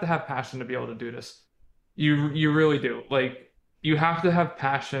 You have to have passion to be able to do this. You really do. Like, you have to have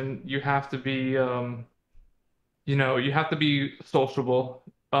passion. You have to be you have to be sociable.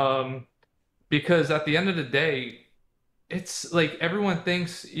 Because at the end of the day, it's like everyone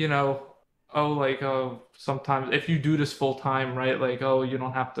thinks, oh, like, oh, sometimes if you do this full time, right? Like, oh, you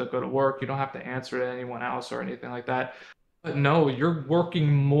don't have to go to work, you don't have to answer to anyone else or anything like that. But no, you're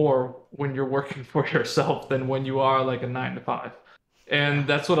working more when you're working for yourself than when you are like a 9 to 5. And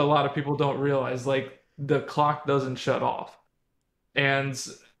that's what a lot of people don't realize. Like, the clock doesn't shut off. And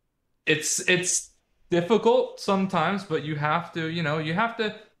it's difficult sometimes, but you have to,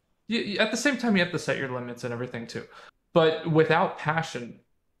 at the same time, you have to set your limits and everything too. But without passion,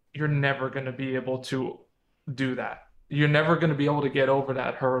 you're never going to be able to do that. You're never going to be able to get over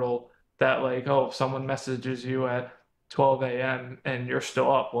that hurdle that, like, oh, if someone messages you at 12 a.m. and you're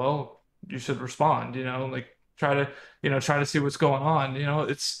still up, well, you should respond, like, try to see what's going on.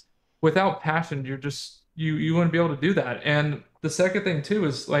 It's without passion, you're just, you wouldn't be able to do that. And the second thing too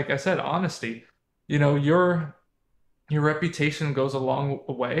is, like I said, honesty. Your reputation goes a long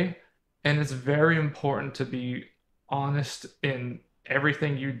way, and it's very important to be honest in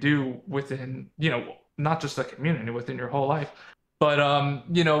everything you do within, not just the community, within your whole life. But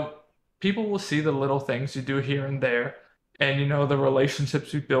people will see the little things you do here and there, and the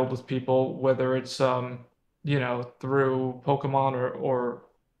relationships you build with people, whether it's through Pokemon or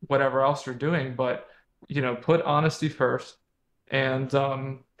whatever else you're doing. But put honesty first, and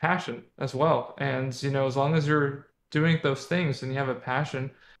passion as well. And as long as you're doing those things and you have a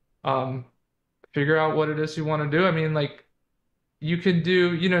passion, figure out what it is you want to do. I mean, like, you can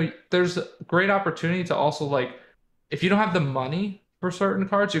do, there's a great opportunity to also, like, if you don't have the money for certain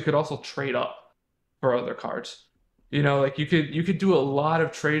cards, you could also trade up for other cards. Like, you could do a lot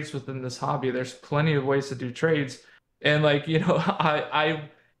of trades within this hobby. There's plenty of ways to do trades. And, like, I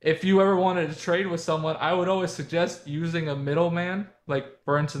if you ever wanted to trade with someone, I would always suggest using a middleman. Like,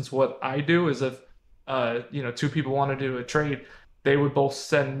 for instance, what I do is, if two people want to do a trade, they would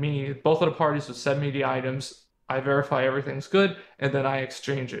both of the parties would send me the items. I verify everything's good, and then I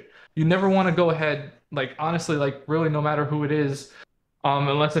exchange it. You never want to go ahead, like, honestly, like, really, no matter who it is,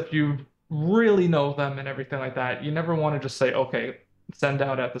 unless if you really know them and everything like that, you never want to just say, okay, send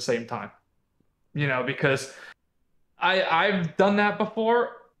out at the same time. Because I've done that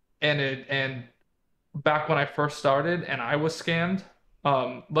before, and back when I first started and I was scammed.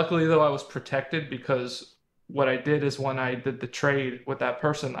 Luckily though, I was protected, because what I did is, when I did the trade with that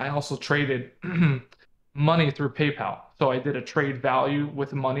person, I also traded money through PayPal. So I did a trade value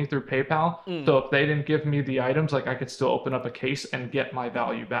with money through PayPal. So if they didn't give me the items, like, I could still open up a case and get my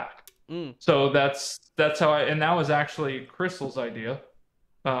value back. So that's how and that was actually Crystal's idea,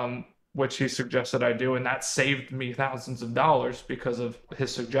 which he suggested I do, and that saved me thousands of dollars because of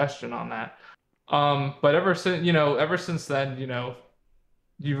his suggestion on that. But ever since then,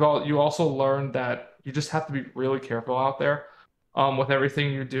 you also learned that you just have to be really careful out there, with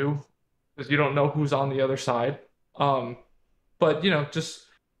everything you do, because you don't know who's on the other side. But just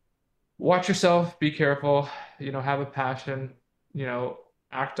watch yourself, be careful, have a passion,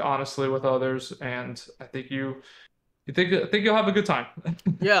 act honestly with others, and I think I think you'll have a good time.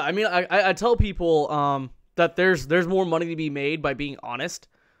 Yeah, I mean, I tell people that there's more money to be made by being honest,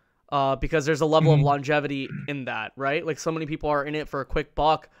 because there's a level of longevity in that, right? Like, so many people are in it for a quick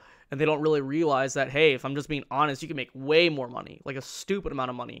buck, and they don't really realize that, hey, if I'm just being honest, you can make way more money, like a stupid amount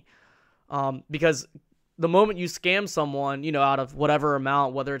of money. Because the moment you scam someone, out of whatever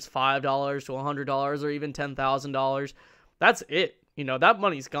amount, whether it's $5 to $100 or even $10,000, that's it. That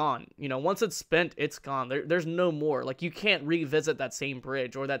money's gone. Once it's spent, it's gone. There's no more. Like, you can't revisit that same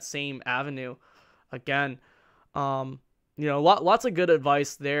bridge or that same avenue again. Lots of good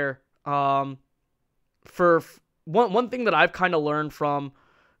advice there. For one thing that I've kind of learned from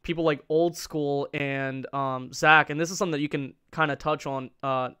people like Old School and Zach, and this is something that you can kind of touch on,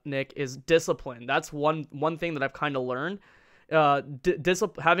 Nick, is discipline. That's one thing that I've kind of learned,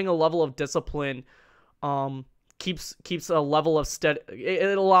 having a level of discipline keeps a level of steady.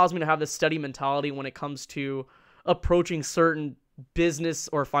 It allows me to have this steady mentality when it comes to approaching certain business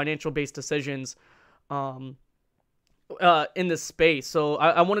or financial based decisions in this space. So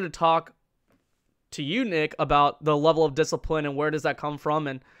I wanted to talk to you, Nick, about the level of discipline and where does that come from,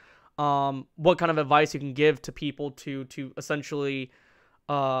 and what kind of advice you can give to people to essentially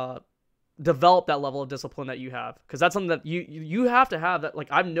develop that level of discipline that you have, because that's something that you have to have. That, like,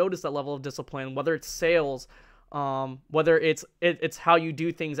 I've noticed that level of discipline, whether it's sales, whether it's how you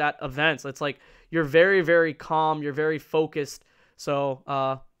do things at events. It's like you're very, very calm, you're very focused.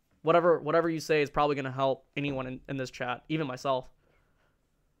 So whatever you say is probably going to help anyone in this chat, even myself.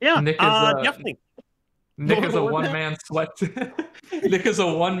 Yeah, Nick is definitely. Nick is a one-man sweat. Nick is a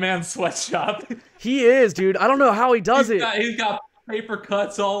one-man sweatshop. He is, dude. I don't know how he does it. He's got paper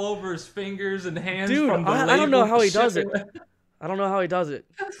cuts all over his fingers and hands. Dude, from the I don't know how he does label. it. I don't know how he does it.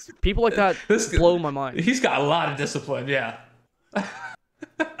 People like that blow my mind. He's got a lot of discipline, yeah.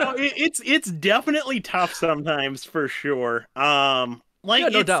 It's definitely tough sometimes, for sure. Like, yeah,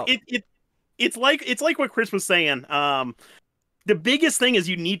 no doubt. It's like what Chris was saying. The biggest thing is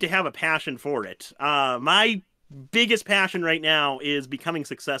you need to have a passion for it. My biggest passion right now is becoming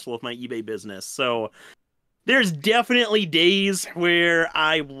successful with my eBay business. So there's definitely days where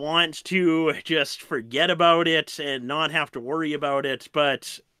I want to just forget about it and not have to worry about it.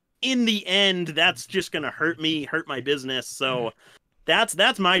 But in the end, that's just going to hurt my business. So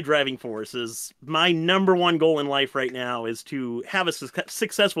that's my driving force. Is my number one goal in life right now is to have a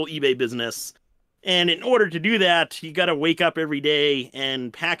successful eBay business. And in order to do that, you got to wake up every day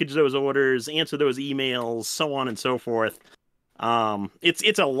and package those orders, answer those emails, so on and so forth.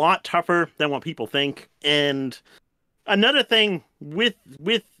 It's a lot tougher than what people think. And another thing with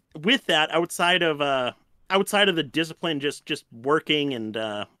that, outside of the discipline, just working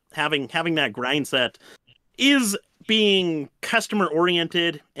and having that grind set, is being customer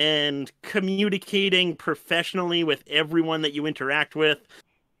oriented and communicating professionally with everyone that you interact with.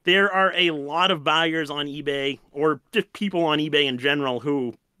 There are a lot of buyers on eBay, or just people on eBay in general,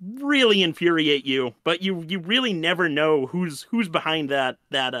 who really infuriate you, but you really never know who's behind that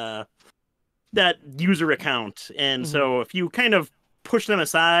user account. And so if you kind of push them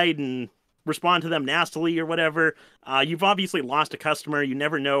aside and respond to them nastily or whatever, you've obviously lost a customer. You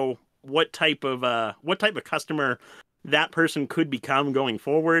never know what type of customer that person could become going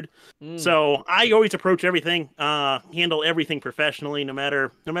forward. So I always approach everything, handle everything professionally, no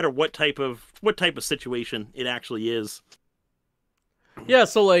matter what type of situation it actually is. Yeah,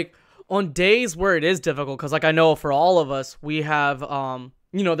 so like on days where it is difficult, because like I know for all of us, we have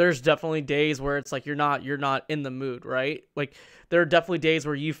there's definitely days where it's like you're not in the mood, right? Like there are definitely days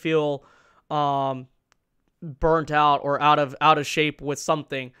where you feel burnt out or out of shape with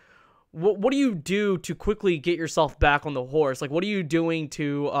something. What do you do to quickly get yourself back on the horse? Like, what are you doing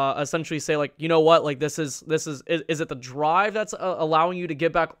to essentially say, like, you know what, like is it the drive that's allowing you to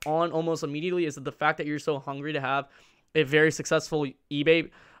get back on almost immediately? Is it the fact that you're so hungry to have a very successful eBay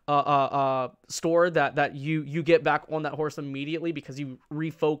store that you get back on that horse immediately because you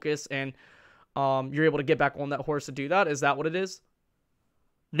refocus and you're able to get back on that horse to do that? Is that what it is?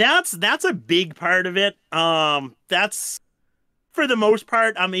 That's a big part of it. That's, for the most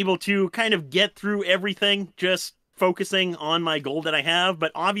part, I'm able to kind of get through everything just focusing on my goal that I have.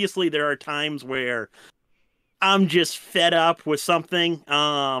 But obviously there are times where I'm just fed up with something.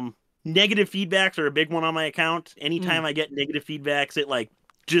 Negative feedbacks are a big one on my account. Anytime I get negative feedbacks, it like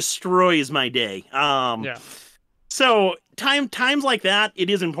destroys my day. Yeah. So times like that, it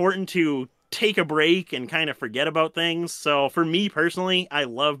is important to take a break and kind of forget about things. So for me personally, I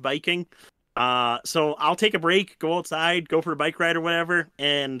love biking. So I'll take a break, go outside, go for a bike ride or whatever.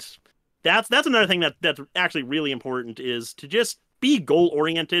 And that's another thing that's actually really important, is to just be goal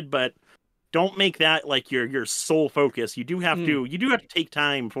oriented, but don't make that like your sole focus. You do have to take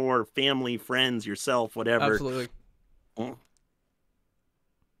time for family, friends, yourself, whatever. Absolutely.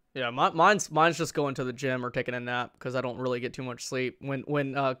 Yeah, mine's just going to the gym or taking a nap because I don't really get too much sleep.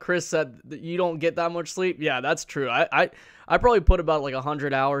 When Chris said that you don't get that much sleep, yeah, that's true. I probably put about like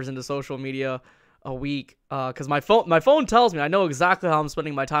 100 hours into social media a week because my phone tells me. I know exactly how I'm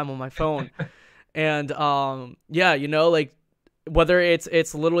spending my time on my phone. And yeah, like whether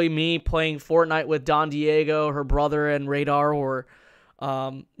it's literally me playing Fortnite with Don Diego, her brother, and Radar, or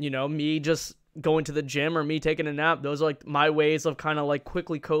me just going to the gym or me taking a nap. Those are like my ways of kind of like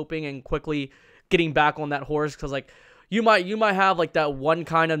quickly coping and quickly getting back on that horse. Because like you might have like that one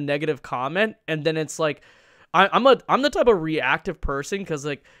kind of negative comment, and then it's like I'm the type of reactive person, because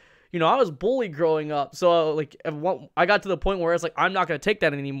like I was bullied growing up. So like I got to the point where it's like, I'm not going to take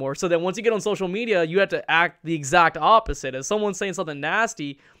that anymore. So then once you get on social media, you have to act the exact opposite. If someone's saying something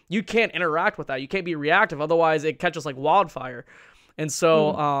nasty, you can't interact with that. You can't be reactive. Otherwise it catches like wildfire. And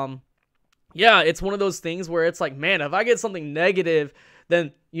so, yeah, it's one of those things where it's like, man, if I get something negative,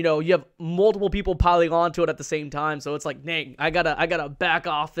 then, you have multiple people piling onto it at the same time. So it's like, dang, I gotta back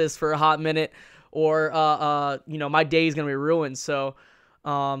off this for a hot minute, or, my day's going to be ruined. So,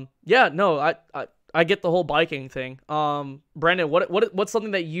 yeah, no, I get the whole biking thing. Brandon, what's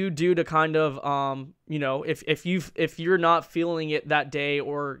something that you do to kind of, if you're not feeling it that day,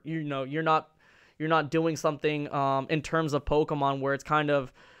 or, you're not doing something, in terms of Pokemon where it's kind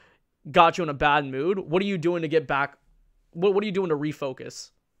of got you in a bad mood, what are you doing to get back? What are you doing to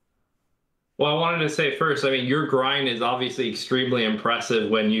refocus? Well, I wanted to say first, I mean, your grind is obviously extremely impressive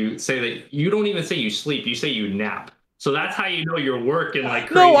when you say that you don't even say you sleep, you say you nap. So that's how you know you're working like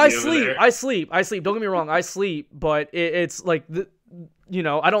crazy. No, I over sleep. there. I sleep. Don't get me wrong. I sleep, but it's like,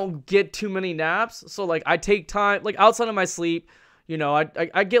 I don't get too many naps. So like I take time, like outside of my sleep,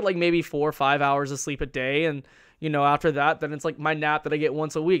 I get like maybe 4 or 5 hours of sleep a day. And, after that, then it's like my nap that I get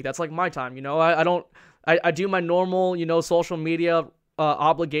once a week. That's like my time. I do my normal, social media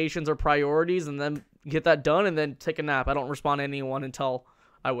obligations or priorities, and then get that done, and then take a nap. I don't respond to anyone until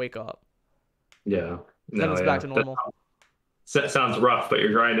I wake up. Yeah. Then it's back to normal. That sounds rough, but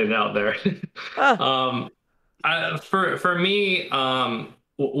you're grinding out there. For me,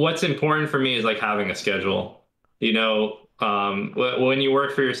 what's important for me is like having a schedule. When you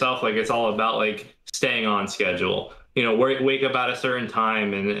work for yourself, like it's all about like staying on schedule. Wake up at a certain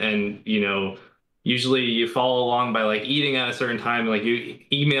time, and usually you follow along by like eating at a certain time, like you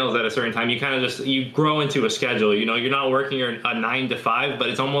emails at a certain time. You kind of you grow into a schedule. You're not working a 9 to 5, but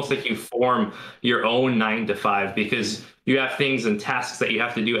it's almost like you form your own 9 to 5, because you have things and tasks that you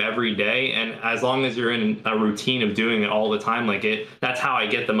have to do every day. And as long as you're in a routine of doing it all the time, that's how I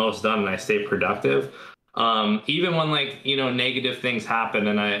get the most done and I stay productive. Even when negative things happen,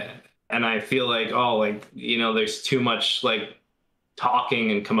 and I feel like, there's too much like talking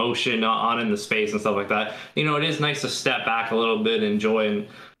and commotion on in the space and stuff like that. It is nice to step back a little bit, enjoy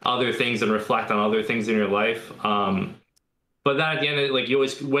other things and reflect on other things in your life. But then at the end of it, like you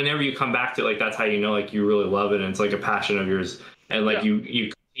always, whenever you come back to it, like that's how like you really love it, and it's like a passion of yours, and like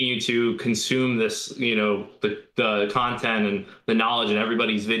you continue to consume this, the content and the knowledge and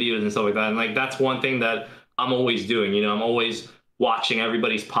everybody's videos and stuff like that. And like that's one thing that I'm always doing. I'm always watching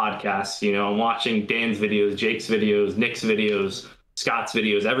everybody's podcasts. I'm watching Dan's videos, Jake's videos, Nick's videos, Scott's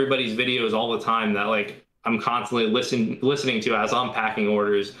videos, everybody's videos all the time, that like I'm constantly listening to as I'm packing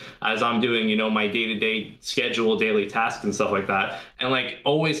orders, as I'm doing, my day-to-day schedule, daily tasks and stuff like that. And like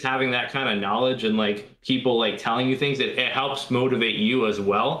always having that kind of knowledge and like people like telling you things, it helps motivate you as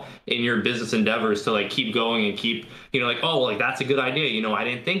well in your business endeavors to like keep going and keep, like, oh, like that's a good idea. I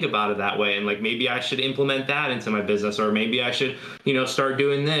didn't think about it that way. And like, maybe I should implement that into my business, or maybe I should, start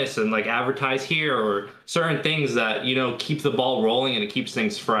doing this and like advertise here, or certain things that, keep the ball rolling and it keeps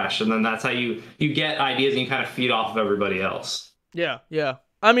things fresh. And then that's how you get ideas and you kind of feed off of everybody else. Yeah. Yeah.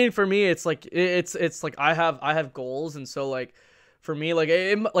 I mean, for me, it's like, it's like I have goals. And so like, for me, like,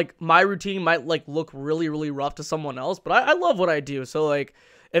 like my routine might like look really, really rough to someone else, but I love what I do. So like,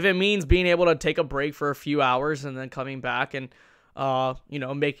 if it means being able to take a break for a few hours and then coming back and,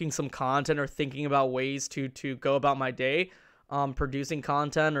 making some content or thinking about ways to go about my day, producing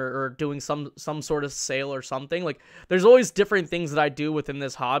content or doing some sort of sale or something, like there's always different things that I do within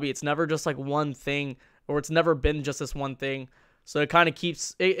this hobby. It's never just like one thing, or it's never been just this one thing. So it kind of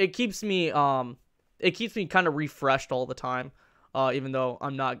keeps me kind of refreshed all the time. Even though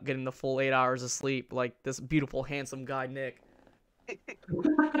I'm not getting the full 8 hours of sleep like this beautiful, handsome guy, Nick.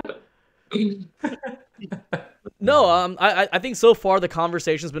 No, I think so far the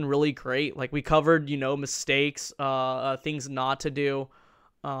conversation's been really great. Like we covered, mistakes, things not to do.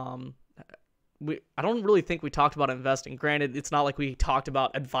 I don't really think we talked about investing. Granted, it's not like we talked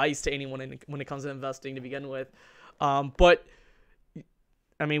about advice to anyone when it comes to investing to begin with. But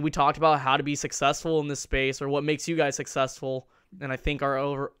I mean, we talked about how to be successful in this space, or what makes you guys successful. And I think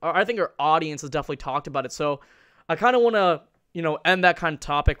our audience has definitely talked about it. So I kind of want to, end that kind of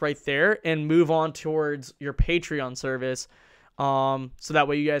topic right there and move on towards your Patreon service. So that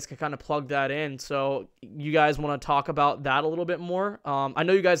way you guys can kind of plug that in. So you guys want to talk about that a little bit more? I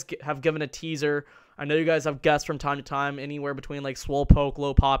know you guys have given a teaser. I know you guys have guests from time to time, anywhere between like Swole Poke,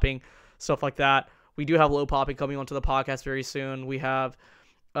 Low Popping, stuff like that. We do have Low Popping coming onto the podcast very soon. We have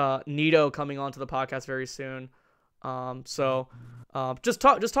Nito coming onto the podcast very soon. So just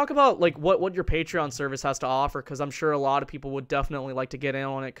talk about like what your Patreon service has to offer, because I'm sure a lot of people would definitely like to get in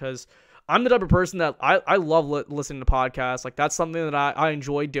on it, because I'm the type of person that I love listening to podcasts. Like that's something that I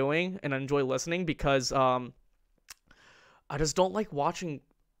enjoy doing and I enjoy listening, because I just don't like watching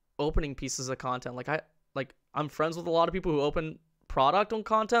opening pieces of content. I'm friends with a lot of people who open product on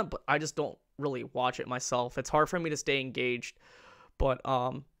content, but I just don't really watch it myself. It's hard for me to stay engaged. But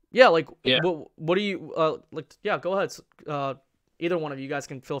yeah, like what do you like? Yeah, go ahead. Either one of you guys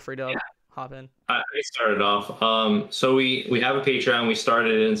can feel free to hop in. I started off. So we have a Patreon. We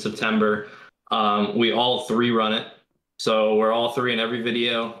started it in September. We all three run it. So we're all three in every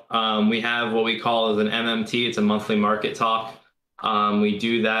video. We have what we call as an MMT. It's a monthly market talk. We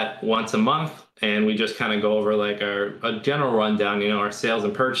do that once a month, and we just kind of go over like a general rundown, our sales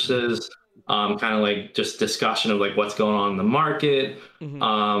and purchases, kind of like just discussion of like what's going on in the market.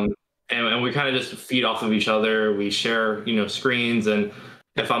 Mm-hmm. And we kind of just feed off of each other. We share, screens, and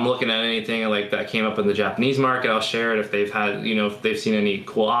if I'm looking at anything like that came up in the Japanese market, I'll share it. If they've had, if they've seen any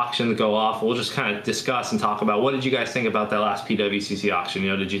cool auctions go off, we'll just kind of discuss and talk about what did you guys think about that last PWCC auction?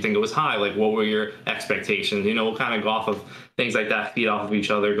 Did you think it was high? Like, what were your expectations? We'll kind of go off of things like that, feed off of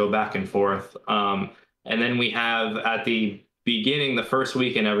each other, go back and forth. And then we have at the beginning, the first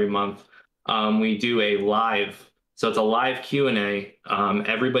weekend every month, we do a live. So it's a live Q&A.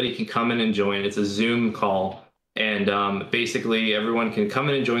 Everybody can come in and join. It's a Zoom call. And basically everyone can come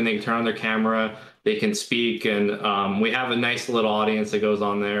in and join. They can turn on their camera, they can speak, and we have a nice little audience that goes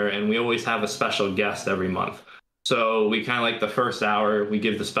on there, and we always have a special guest every month. So we kind of like the first hour, we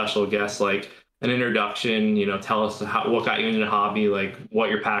give the special guest like an introduction, tell us what got you into the hobby, like what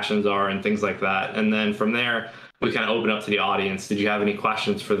your passions are and things like that. And then from there, we kind of open up to the audience. Did you have any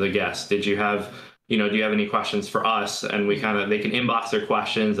questions for the guest? Did you have, do you have any questions for us? And they can inbox their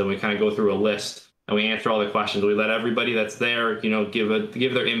questions, and we kind of go through a list. And we answer all the questions. We let everybody that's there, give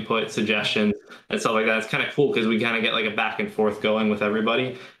their input, suggestions, and stuff like that. It's kind of cool because we kind of get like a back and forth going with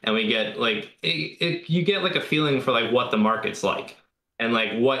everybody, and we get like you get like a feeling for like what the market's like, and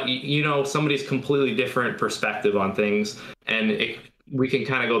like what somebody's completely different perspective on things, and we can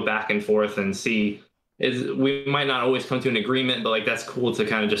kind of go back and forth and see. We might not always come to an agreement, but like that's cool to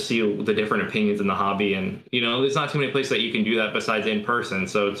kind of just see the different opinions in the hobby. And there's not too many places that you can do that besides in person.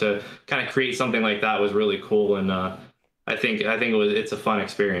 So to kind of create something like that was really cool, and I think it's a fun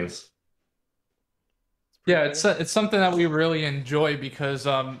experience. Yeah, it's something that we really enjoy because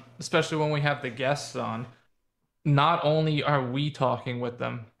especially when we have the guests on, not only are we talking with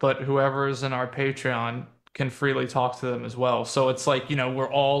them, but whoever is in our Patreon can freely talk to them as well. So it's like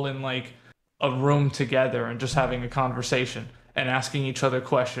we're all in like a room together and just having a conversation and asking each other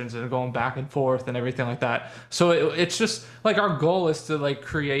questions and going back and forth and everything like that. So it's just like our goal is to like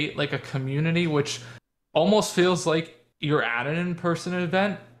create like a community, which almost feels like you're at an in-person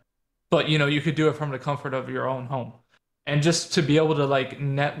event, but you could do it from the comfort of your own home. And just to be able to like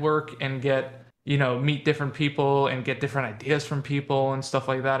network and get, meet different people and get different ideas from people and stuff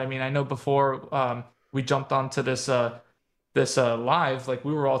like that. I mean, I know before we jumped onto this live, like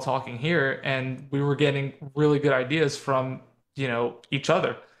we were all talking here and we were getting really good ideas from each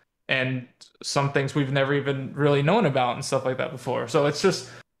other and some things we've never even really known about and stuff like that before. So it's just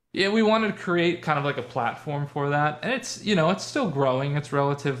we wanted to create kind of like a platform for that, and it's it's still growing. It's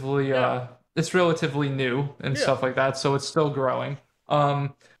relatively new and stuff like that, so it's still growing,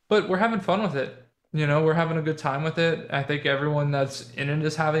 but we're having fun with it. We're having a good time with it. I think everyone that's in it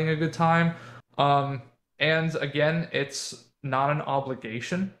is having a good time. And again, it's not an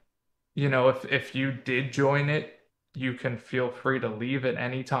obligation. If you did join it, you can feel free to leave at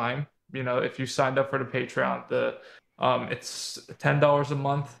any time. If you signed up for the Patreon, it's $10 a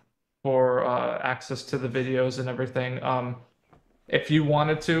month for access to the videos and everything. If you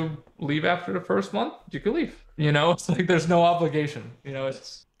wanted to leave after the first month, you could leave. It's like there's no obligation.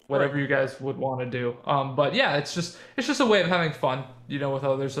 It's whatever you guys would want to do. But yeah, it's just a way of having fun, with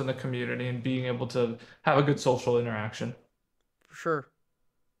others in the community and being able to have a good social interaction. For sure.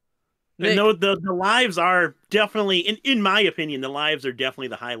 And the lives are definitely, in my opinion, the lives are definitely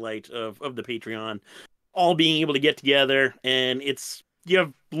the highlight of the Patreon. All being able to get together, and you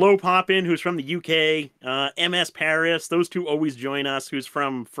have Low Poppin, who's from the UK, MS Paris, those two always join us, who's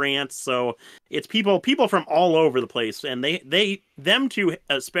from France. So it's people from all over the place, and them two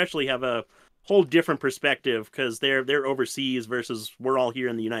especially have a whole different perspective because they're overseas versus we're all here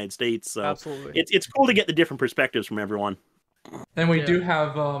in the United States. So absolutely, it's cool to get the different perspectives from everyone. And we do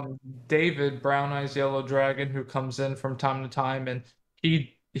have David Brown Eyes Yellow Dragon, who comes in from time to time, and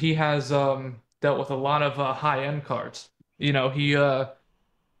he has dealt with a lot of high end cards.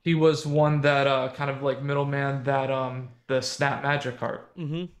 He was one that kind of like middleman that the Snap Magic card.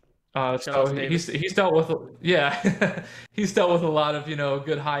 Mm-hmm. Shout out So to David. he's dealt with, yeah, he's dealt with a lot of,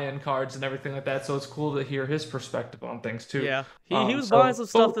 good high-end cards and everything like that. So it's cool to hear his perspective on things too. Yeah, he was So buying some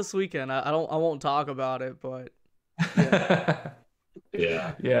stuff this weekend. I won't talk about it, but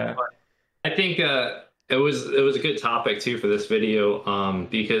Yeah. Yeah. I think it was a good topic too for this video,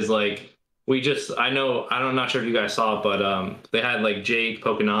 because like I'm not sure if you guys saw it, but they had like Jake,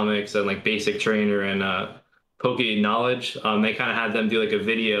 Pokenomics, and like Basic Trainer and Poke Knowledge. They kind of had them do like a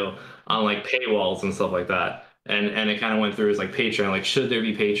video on like paywalls and stuff like that. And it kind of went through as like Patreon, like should there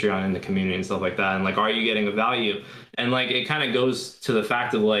be Patreon in the community and stuff like that, and like are you getting a value? And like it kind of goes to the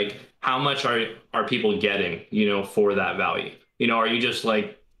fact of like how much are people getting, for that value? Are you just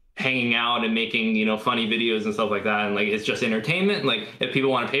like hanging out and making funny videos and stuff like that, and like it's just entertainment? Like if people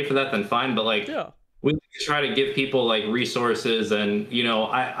want to pay for that, then fine, but like yeah, we try to give people like resources, and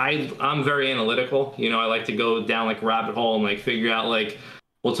I'm very analytical. I like to go down like rabbit hole and like figure out like,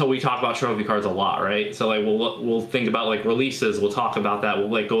 well, so we talk about trophy cards a lot, right? So like we'll think about like releases, we'll talk about that,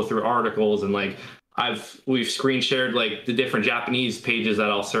 we'll like go through articles, and like we've screen shared like the different Japanese pages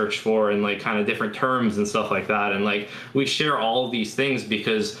that I'll search for, and like kind of different terms and stuff like that, and like we share all of these things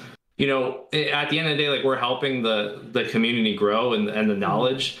because at the end of the day, like we're helping the community grow and the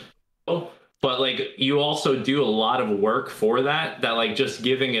knowledge. But like you also do a lot of work for that like just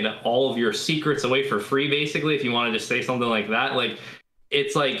giving it all of your secrets away for free, basically, if you want to just say something like that, like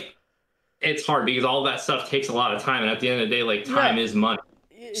it's hard because all that stuff takes a lot of time, and at the end of the day, like time is money.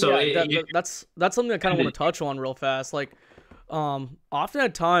 So yeah, that's something I kind of want to touch on real fast. Like, often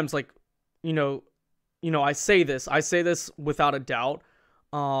at times, like, I say this without a doubt.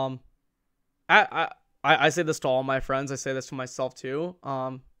 I say this to all my friends. I say this to myself too.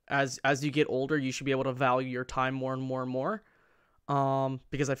 As you get older, you should be able to value your time more and more and more.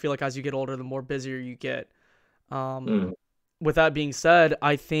 Because I feel like as you get older, the more busier you get. With that being said,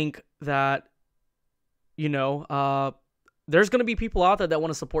 I think that, there's going to be people out there that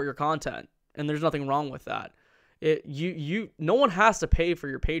want to support your content, and there's nothing wrong with that. No one has to pay for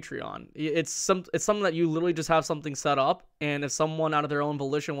your Patreon. It's something that you literally just have something set up, and if someone out of their own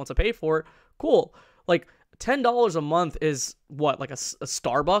volition wants to pay for it, cool. Like $10 a month is what, like a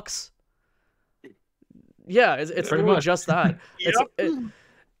Starbucks? Yeah, it's literally much. just that.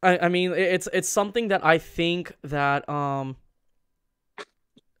 I mean, it's something that I think that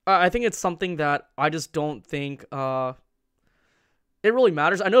I think it's something that I just don't think it really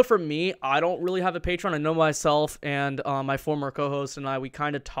matters. I know for me, I don't really have a Patreon. I know myself and my former co-host and we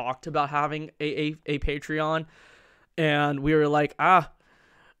kind of talked about having a Patreon, and we were like, I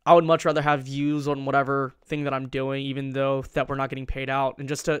would much rather have views on whatever thing that I'm doing, even though that we're not getting paid out. And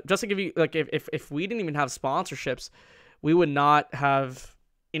just to give you, like, if we didn't even have sponsorships, we would not have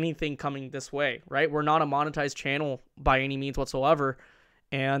anything coming this way, right? We're not a monetized channel by any means whatsoever.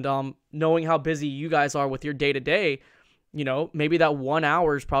 And knowing how busy you guys are with your day-to-day, maybe that 1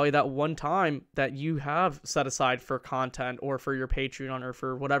 hour is probably that one time that you have set aside for content or for your Patreon or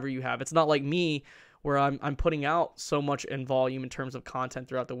for whatever you have. It's not like me where I'm putting out so much in volume in terms of content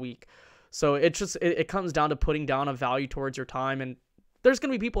throughout the week. So it comes down to putting down a value towards your time, and there's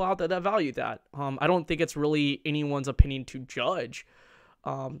going to be people out there that value that. I don't think it's really anyone's opinion to judge.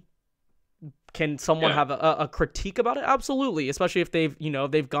 Can someone have a critique about it? Absolutely, especially if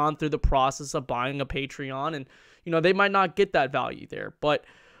they've gone through the process of buying a Patreon, and they might not get that value there. But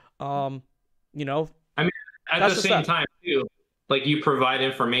I mean, at the same time too, like you provide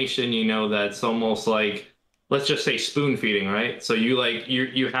information, that's almost like, let's just say spoon feeding, right? So you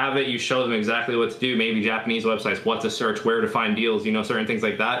have it, you show them exactly what to do, maybe Japanese websites, what to search, where to find deals, certain things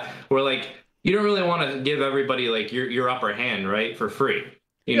like that, where like you don't really want to give everybody like your upper hand, right, for free.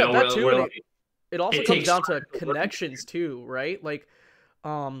 That too. Where, it also comes down to connections too, right? Like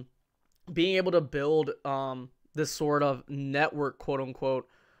being able to build this sort of network, quote unquote,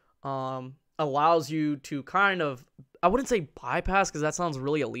 allows you to kind of, I wouldn't say bypass because that sounds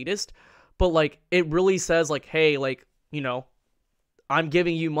really elitist, but like it really says like, hey, like, I'm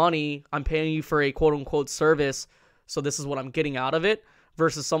giving you money, I'm paying you for a quote unquote service, so this is what I'm getting out of it,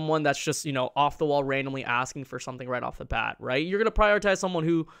 versus someone that's just, off the wall randomly asking for something right off the bat, right? You're going to prioritize someone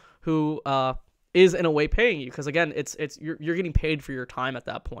who is in a way paying you, because again, you're getting paid for your time at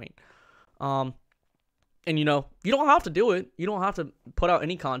that point. And you don't have to do it. You don't have to put out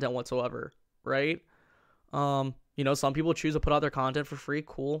any content whatsoever, right? Some people choose to put out their content for free.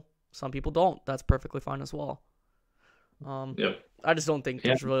 Cool. Some people don't. That's perfectly fine as well. I just don't think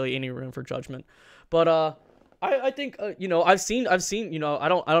there's really any room for judgment. But I think you know, I've seen you know,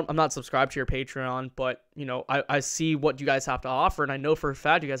 I'm not subscribed to your Patreon, but you know, I see what you guys have to offer, and I know for a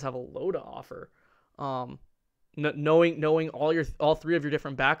fact you guys have a load to offer. Knowing all three of your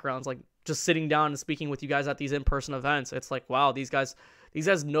different backgrounds, like just sitting down and speaking with you guys at these in-person events, it's like, wow, these guys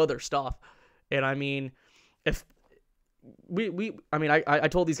know their stuff. And I mean, if I mean, I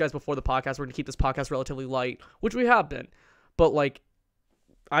told these guys before the podcast we're gonna keep this podcast relatively light, which we have been, but like,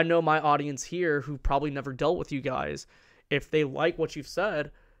 I know my audience here who probably never dealt with you guys. If they like what you've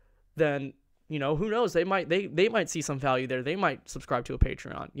said, then, you know, who knows? They might see some value there. They might subscribe to a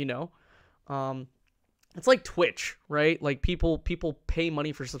Patreon, you know? It's like Twitch, right? Like people pay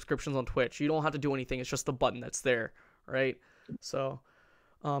money for subscriptions on Twitch. You don't have to do anything. It's just the button that's there, right? So,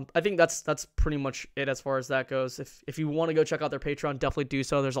 I think that's pretty much it as far as that goes. If you want to go check out their Patreon, definitely do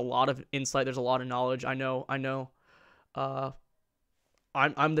so. There's a lot of insight. There's a lot of knowledge. I know.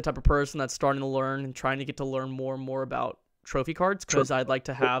 I'm the type of person that's starting to learn and trying to get to learn more and more about trophy cards, because I'd like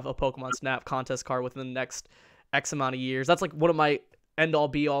to have a Pokemon Snap contest card within the next X amount of years. That's like one of my end-all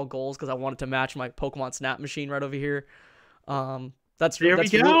be-all goals, because I wanted to match my Pokemon Snap machine right over here. That's There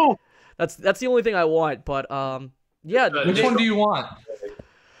that's we go. Really, that's the only thing I want. But yeah. Which one do you want?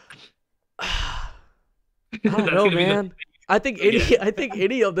 I don't know, man. I think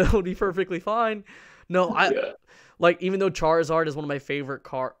any of them would be perfectly fine. No, like, even though Charizard is one of my favorite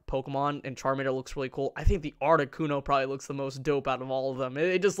Pokemon and Charmander looks really cool, I think the Articuno probably looks the most dope out of all of them.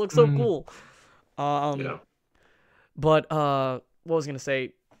 It just looks so cool. But what was I gonna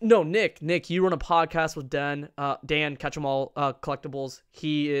say? No, Nick, you run a podcast with Dan Catch 'em All Collectibles.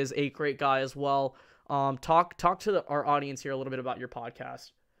 He is a great guy as well. Talk to our audience here a little bit about your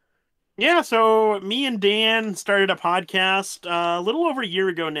podcast. Yeah, so me and Dan started a podcast a little over a year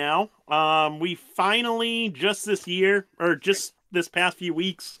ago now. We finally, just this year, or just this past few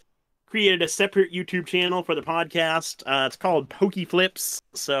weeks, created a separate YouTube channel for the podcast. It's called PokeFlips.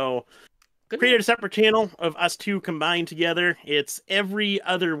 So, created a separate channel of us two combined together. It's every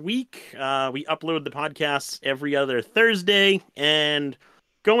other week. We upload the podcasts every other Thursday, and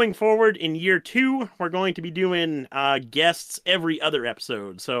going forward in year 2, we're going to be doing guests every other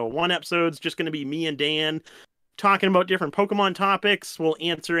episode. So one episode's just going to be me and Dan talking about different Pokemon topics. We'll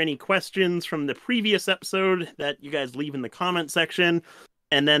answer any questions from the previous episode that you guys leave in the comment section.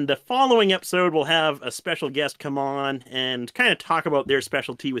 And then the following episode, we'll have a special guest come on and kind of talk about their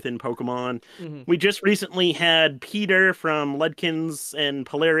specialty within Pokemon. Mm-hmm. We just recently had Peter from Ludkins and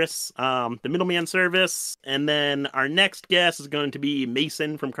Polaris, the middleman service. And then our next guest is going to be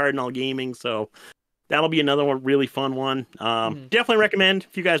Mason from Cardinal Gaming. So that'll be another one, really fun one. Definitely recommend,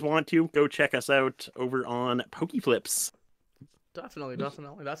 if you guys want to, go check us out over on PokeFlips. Definitely.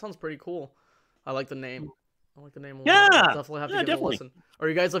 That sounds pretty cool. I like the name. I like the name a lot. Yeah, definitely have to give it a listen. Are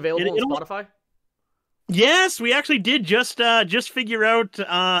you guys available on Spotify? Yes, we actually did just figure out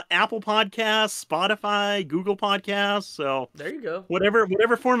Apple Podcasts, Spotify, Google Podcasts. So there you go.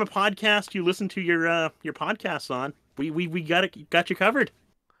 Whatever form of podcast you listen to your podcasts on, we got you covered.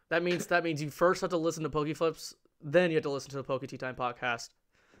 That means you first have to listen to PokeFlips, then you have to listen to the Poke Tea Time podcast.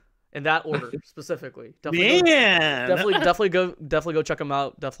 In that order, specifically. Definitely go check them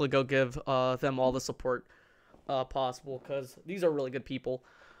out. Definitely go give them all the support possible, because these are really good people.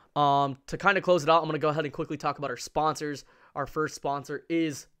 To kind of close it out, I'm going to go ahead and quickly talk about our sponsors. Our first sponsor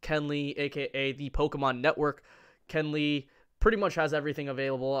is Kenly, aka the Pokemon Network. Kenly pretty much has everything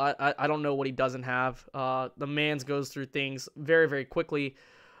available. I don't know what he doesn't have. The man goes through things very, very quickly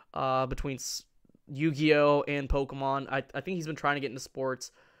between Yu-Gi-Oh! And Pokemon. I think he's been trying to get into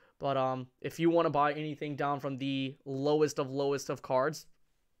sports. But if you want to buy anything down from the lowest of cards,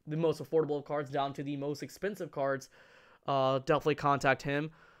 the most affordable of cards, down to the most expensive cards, definitely contact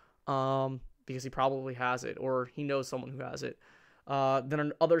him, because he probably has it, or he knows someone who has it. Then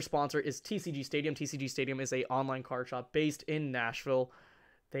our other sponsor is TCG Stadium. TCG Stadium is an online card shop based in Nashville.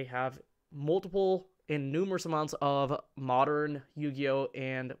 They have multiple and numerous amounts of modern Yu-Gi-Oh!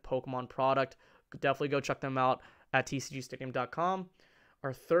 And Pokemon product. Definitely go check them out at tcgstadium.com.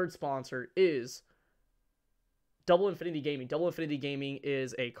 Our third sponsor is Double Infinity Gaming. Double Infinity Gaming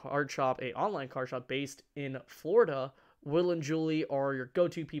is a card shop, a online card shop based in Florida. Will and Julie are your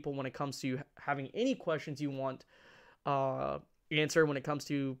go-to people when it comes to having any questions you want answer when it comes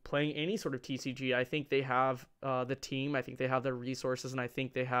to playing any sort of TCG. I think they have the team. I think they have the resources, and I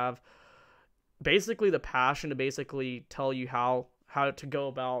think they have basically the passion to basically tell you how to go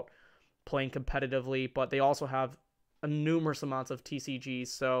about playing competitively. But they also have numerous amounts of TCGs,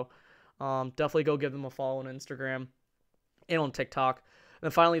 so definitely go give them a follow on Instagram and on TikTok. And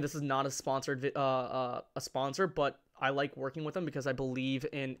then finally, this is not a sponsored a sponsor, but I like working with them because I believe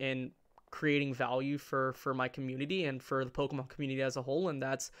in creating value for my community and for the Pokemon community as a whole, and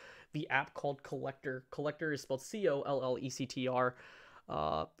that's the app called Collector. Collector is spelled COLLECTR.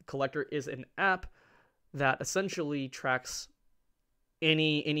 Collector is an app that essentially tracks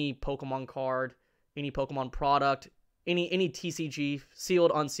any Pokemon card, any Pokemon product, any TCG,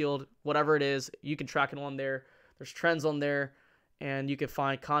 sealed, unsealed, whatever it is. You can track it on there. There's trends on there, and you can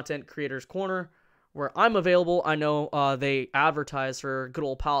find Content Creators Corner, where I'm available. I know they advertise for good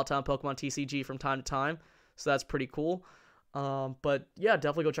old Palatine Pokemon TCG from time to time, so that's pretty cool. But yeah,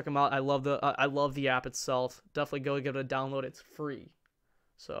 definitely go check them out. I love the app itself. Definitely go give it a download. It's free.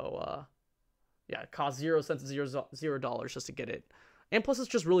 So yeah, it costs 0 cents, $0 just to get it. And plus, it's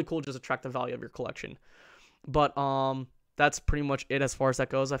just really cool just to track the value of your collection. But that's pretty much it as far as that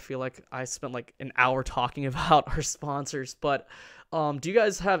goes. I feel like I spent like an hour talking about our sponsors. But do you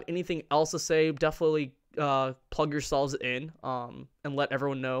guys have anything else to say? Definitely plug yourselves in and let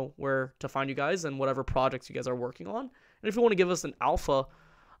everyone know where to find you guys and whatever projects you guys are working on. And if you want to give us an alpha,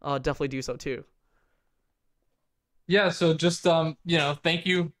 definitely do so too. Yeah, so just thank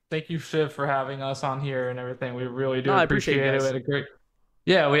you, Shiv, for having us on here and everything. We really do I appreciate appreciate it. you guys.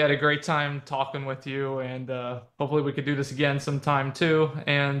 We had a great time talking with you, and hopefully we could do this again sometime too.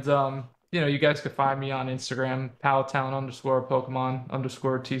 And you guys could find me on Instagram,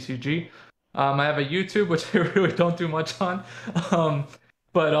 Powtown_Pokemon_TCG. I have a YouTube, which I really don't do much on,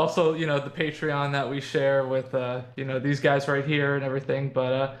 but also the Patreon that we share with these guys right here and everything.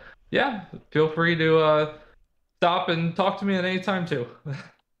 But yeah, feel free to stop and talk to me at any time too.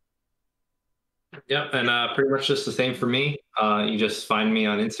 Yep, and pretty much just the same for me. You just find me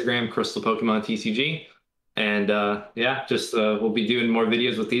on Instagram, Crystal Pokemon TCG, and yeah, just we'll be doing more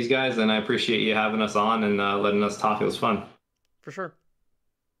videos with these guys. And I appreciate you having us on and letting us talk. It was fun. For sure.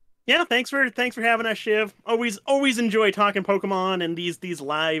 Yeah, thanks for having us, Shiv. Always enjoy talking Pokemon, and these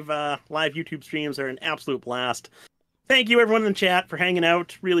live YouTube streams are an absolute blast. Thank you, everyone in the chat, for hanging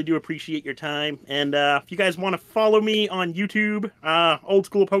out. Really do appreciate your time. And if you guys want to follow me on YouTube, Old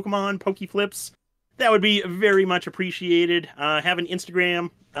School Pokemon, Pokeflips, that would be very much appreciated. Have an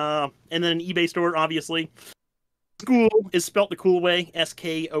Instagram, and then an eBay store, obviously. School is spelt the cool way,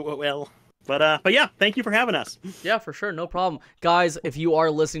 SKOOL. But yeah, thank you for having us. Yeah, for sure. No problem. Guys, if you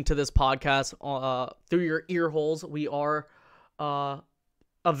are listening to this podcast through your ear holes, we are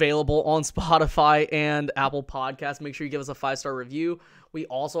available on Spotify and Apple Podcasts. Make sure you give us a 5-star review. We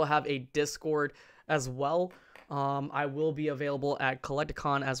also have a Discord as well. I will be available at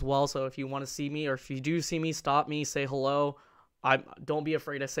Collecticon as well. So if you want to see me, or if you do see me, stop me, say hello. Don't be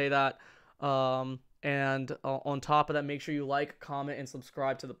afraid to say that. And on top of that, make sure you like, comment, and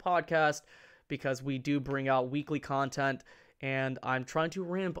subscribe to the podcast, because we do bring out weekly content, and I'm trying to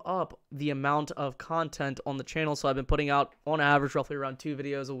ramp up the amount of content on the channel. So I've been putting out, on average, roughly around 2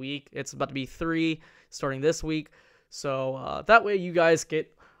 videos a week. It's about to be 3 starting this week. So that way you guys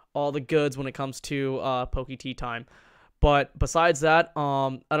get all the goods when it comes to Poke Tea time. But besides that,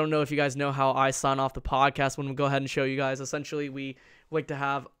 I don't know if you guys know how I sign off the podcast. When we go ahead and show you guys, essentially we like to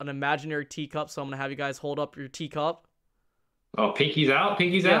have an imaginary teacup. So I'm gonna have you guys hold up your teacup. Oh, pinky's out,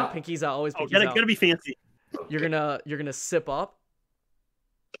 pinky's Yeah, out. pinky's out. Always pinky's out. Gotta be fancy. You're gonna sip up.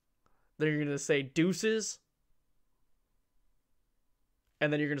 Then you're gonna say deuces,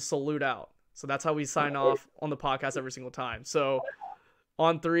 and then you're gonna salute out. So that's how we sign off on the podcast every single time. So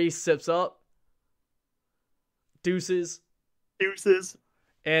on 3, sips up, deuces,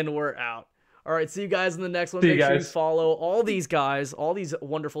 and we're out. All right, see you guys in the next one. Make sure you follow all these guys, all these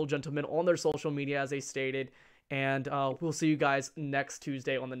wonderful gentlemen, on their social media, as they stated. And we'll see you guys next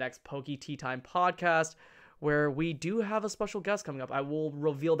Tuesday on the next Poke Tea Time podcast, where we do have a special guest coming up. I will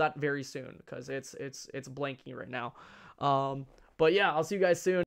reveal that very soon, because it's blanking right now. But yeah, I'll see you guys soon.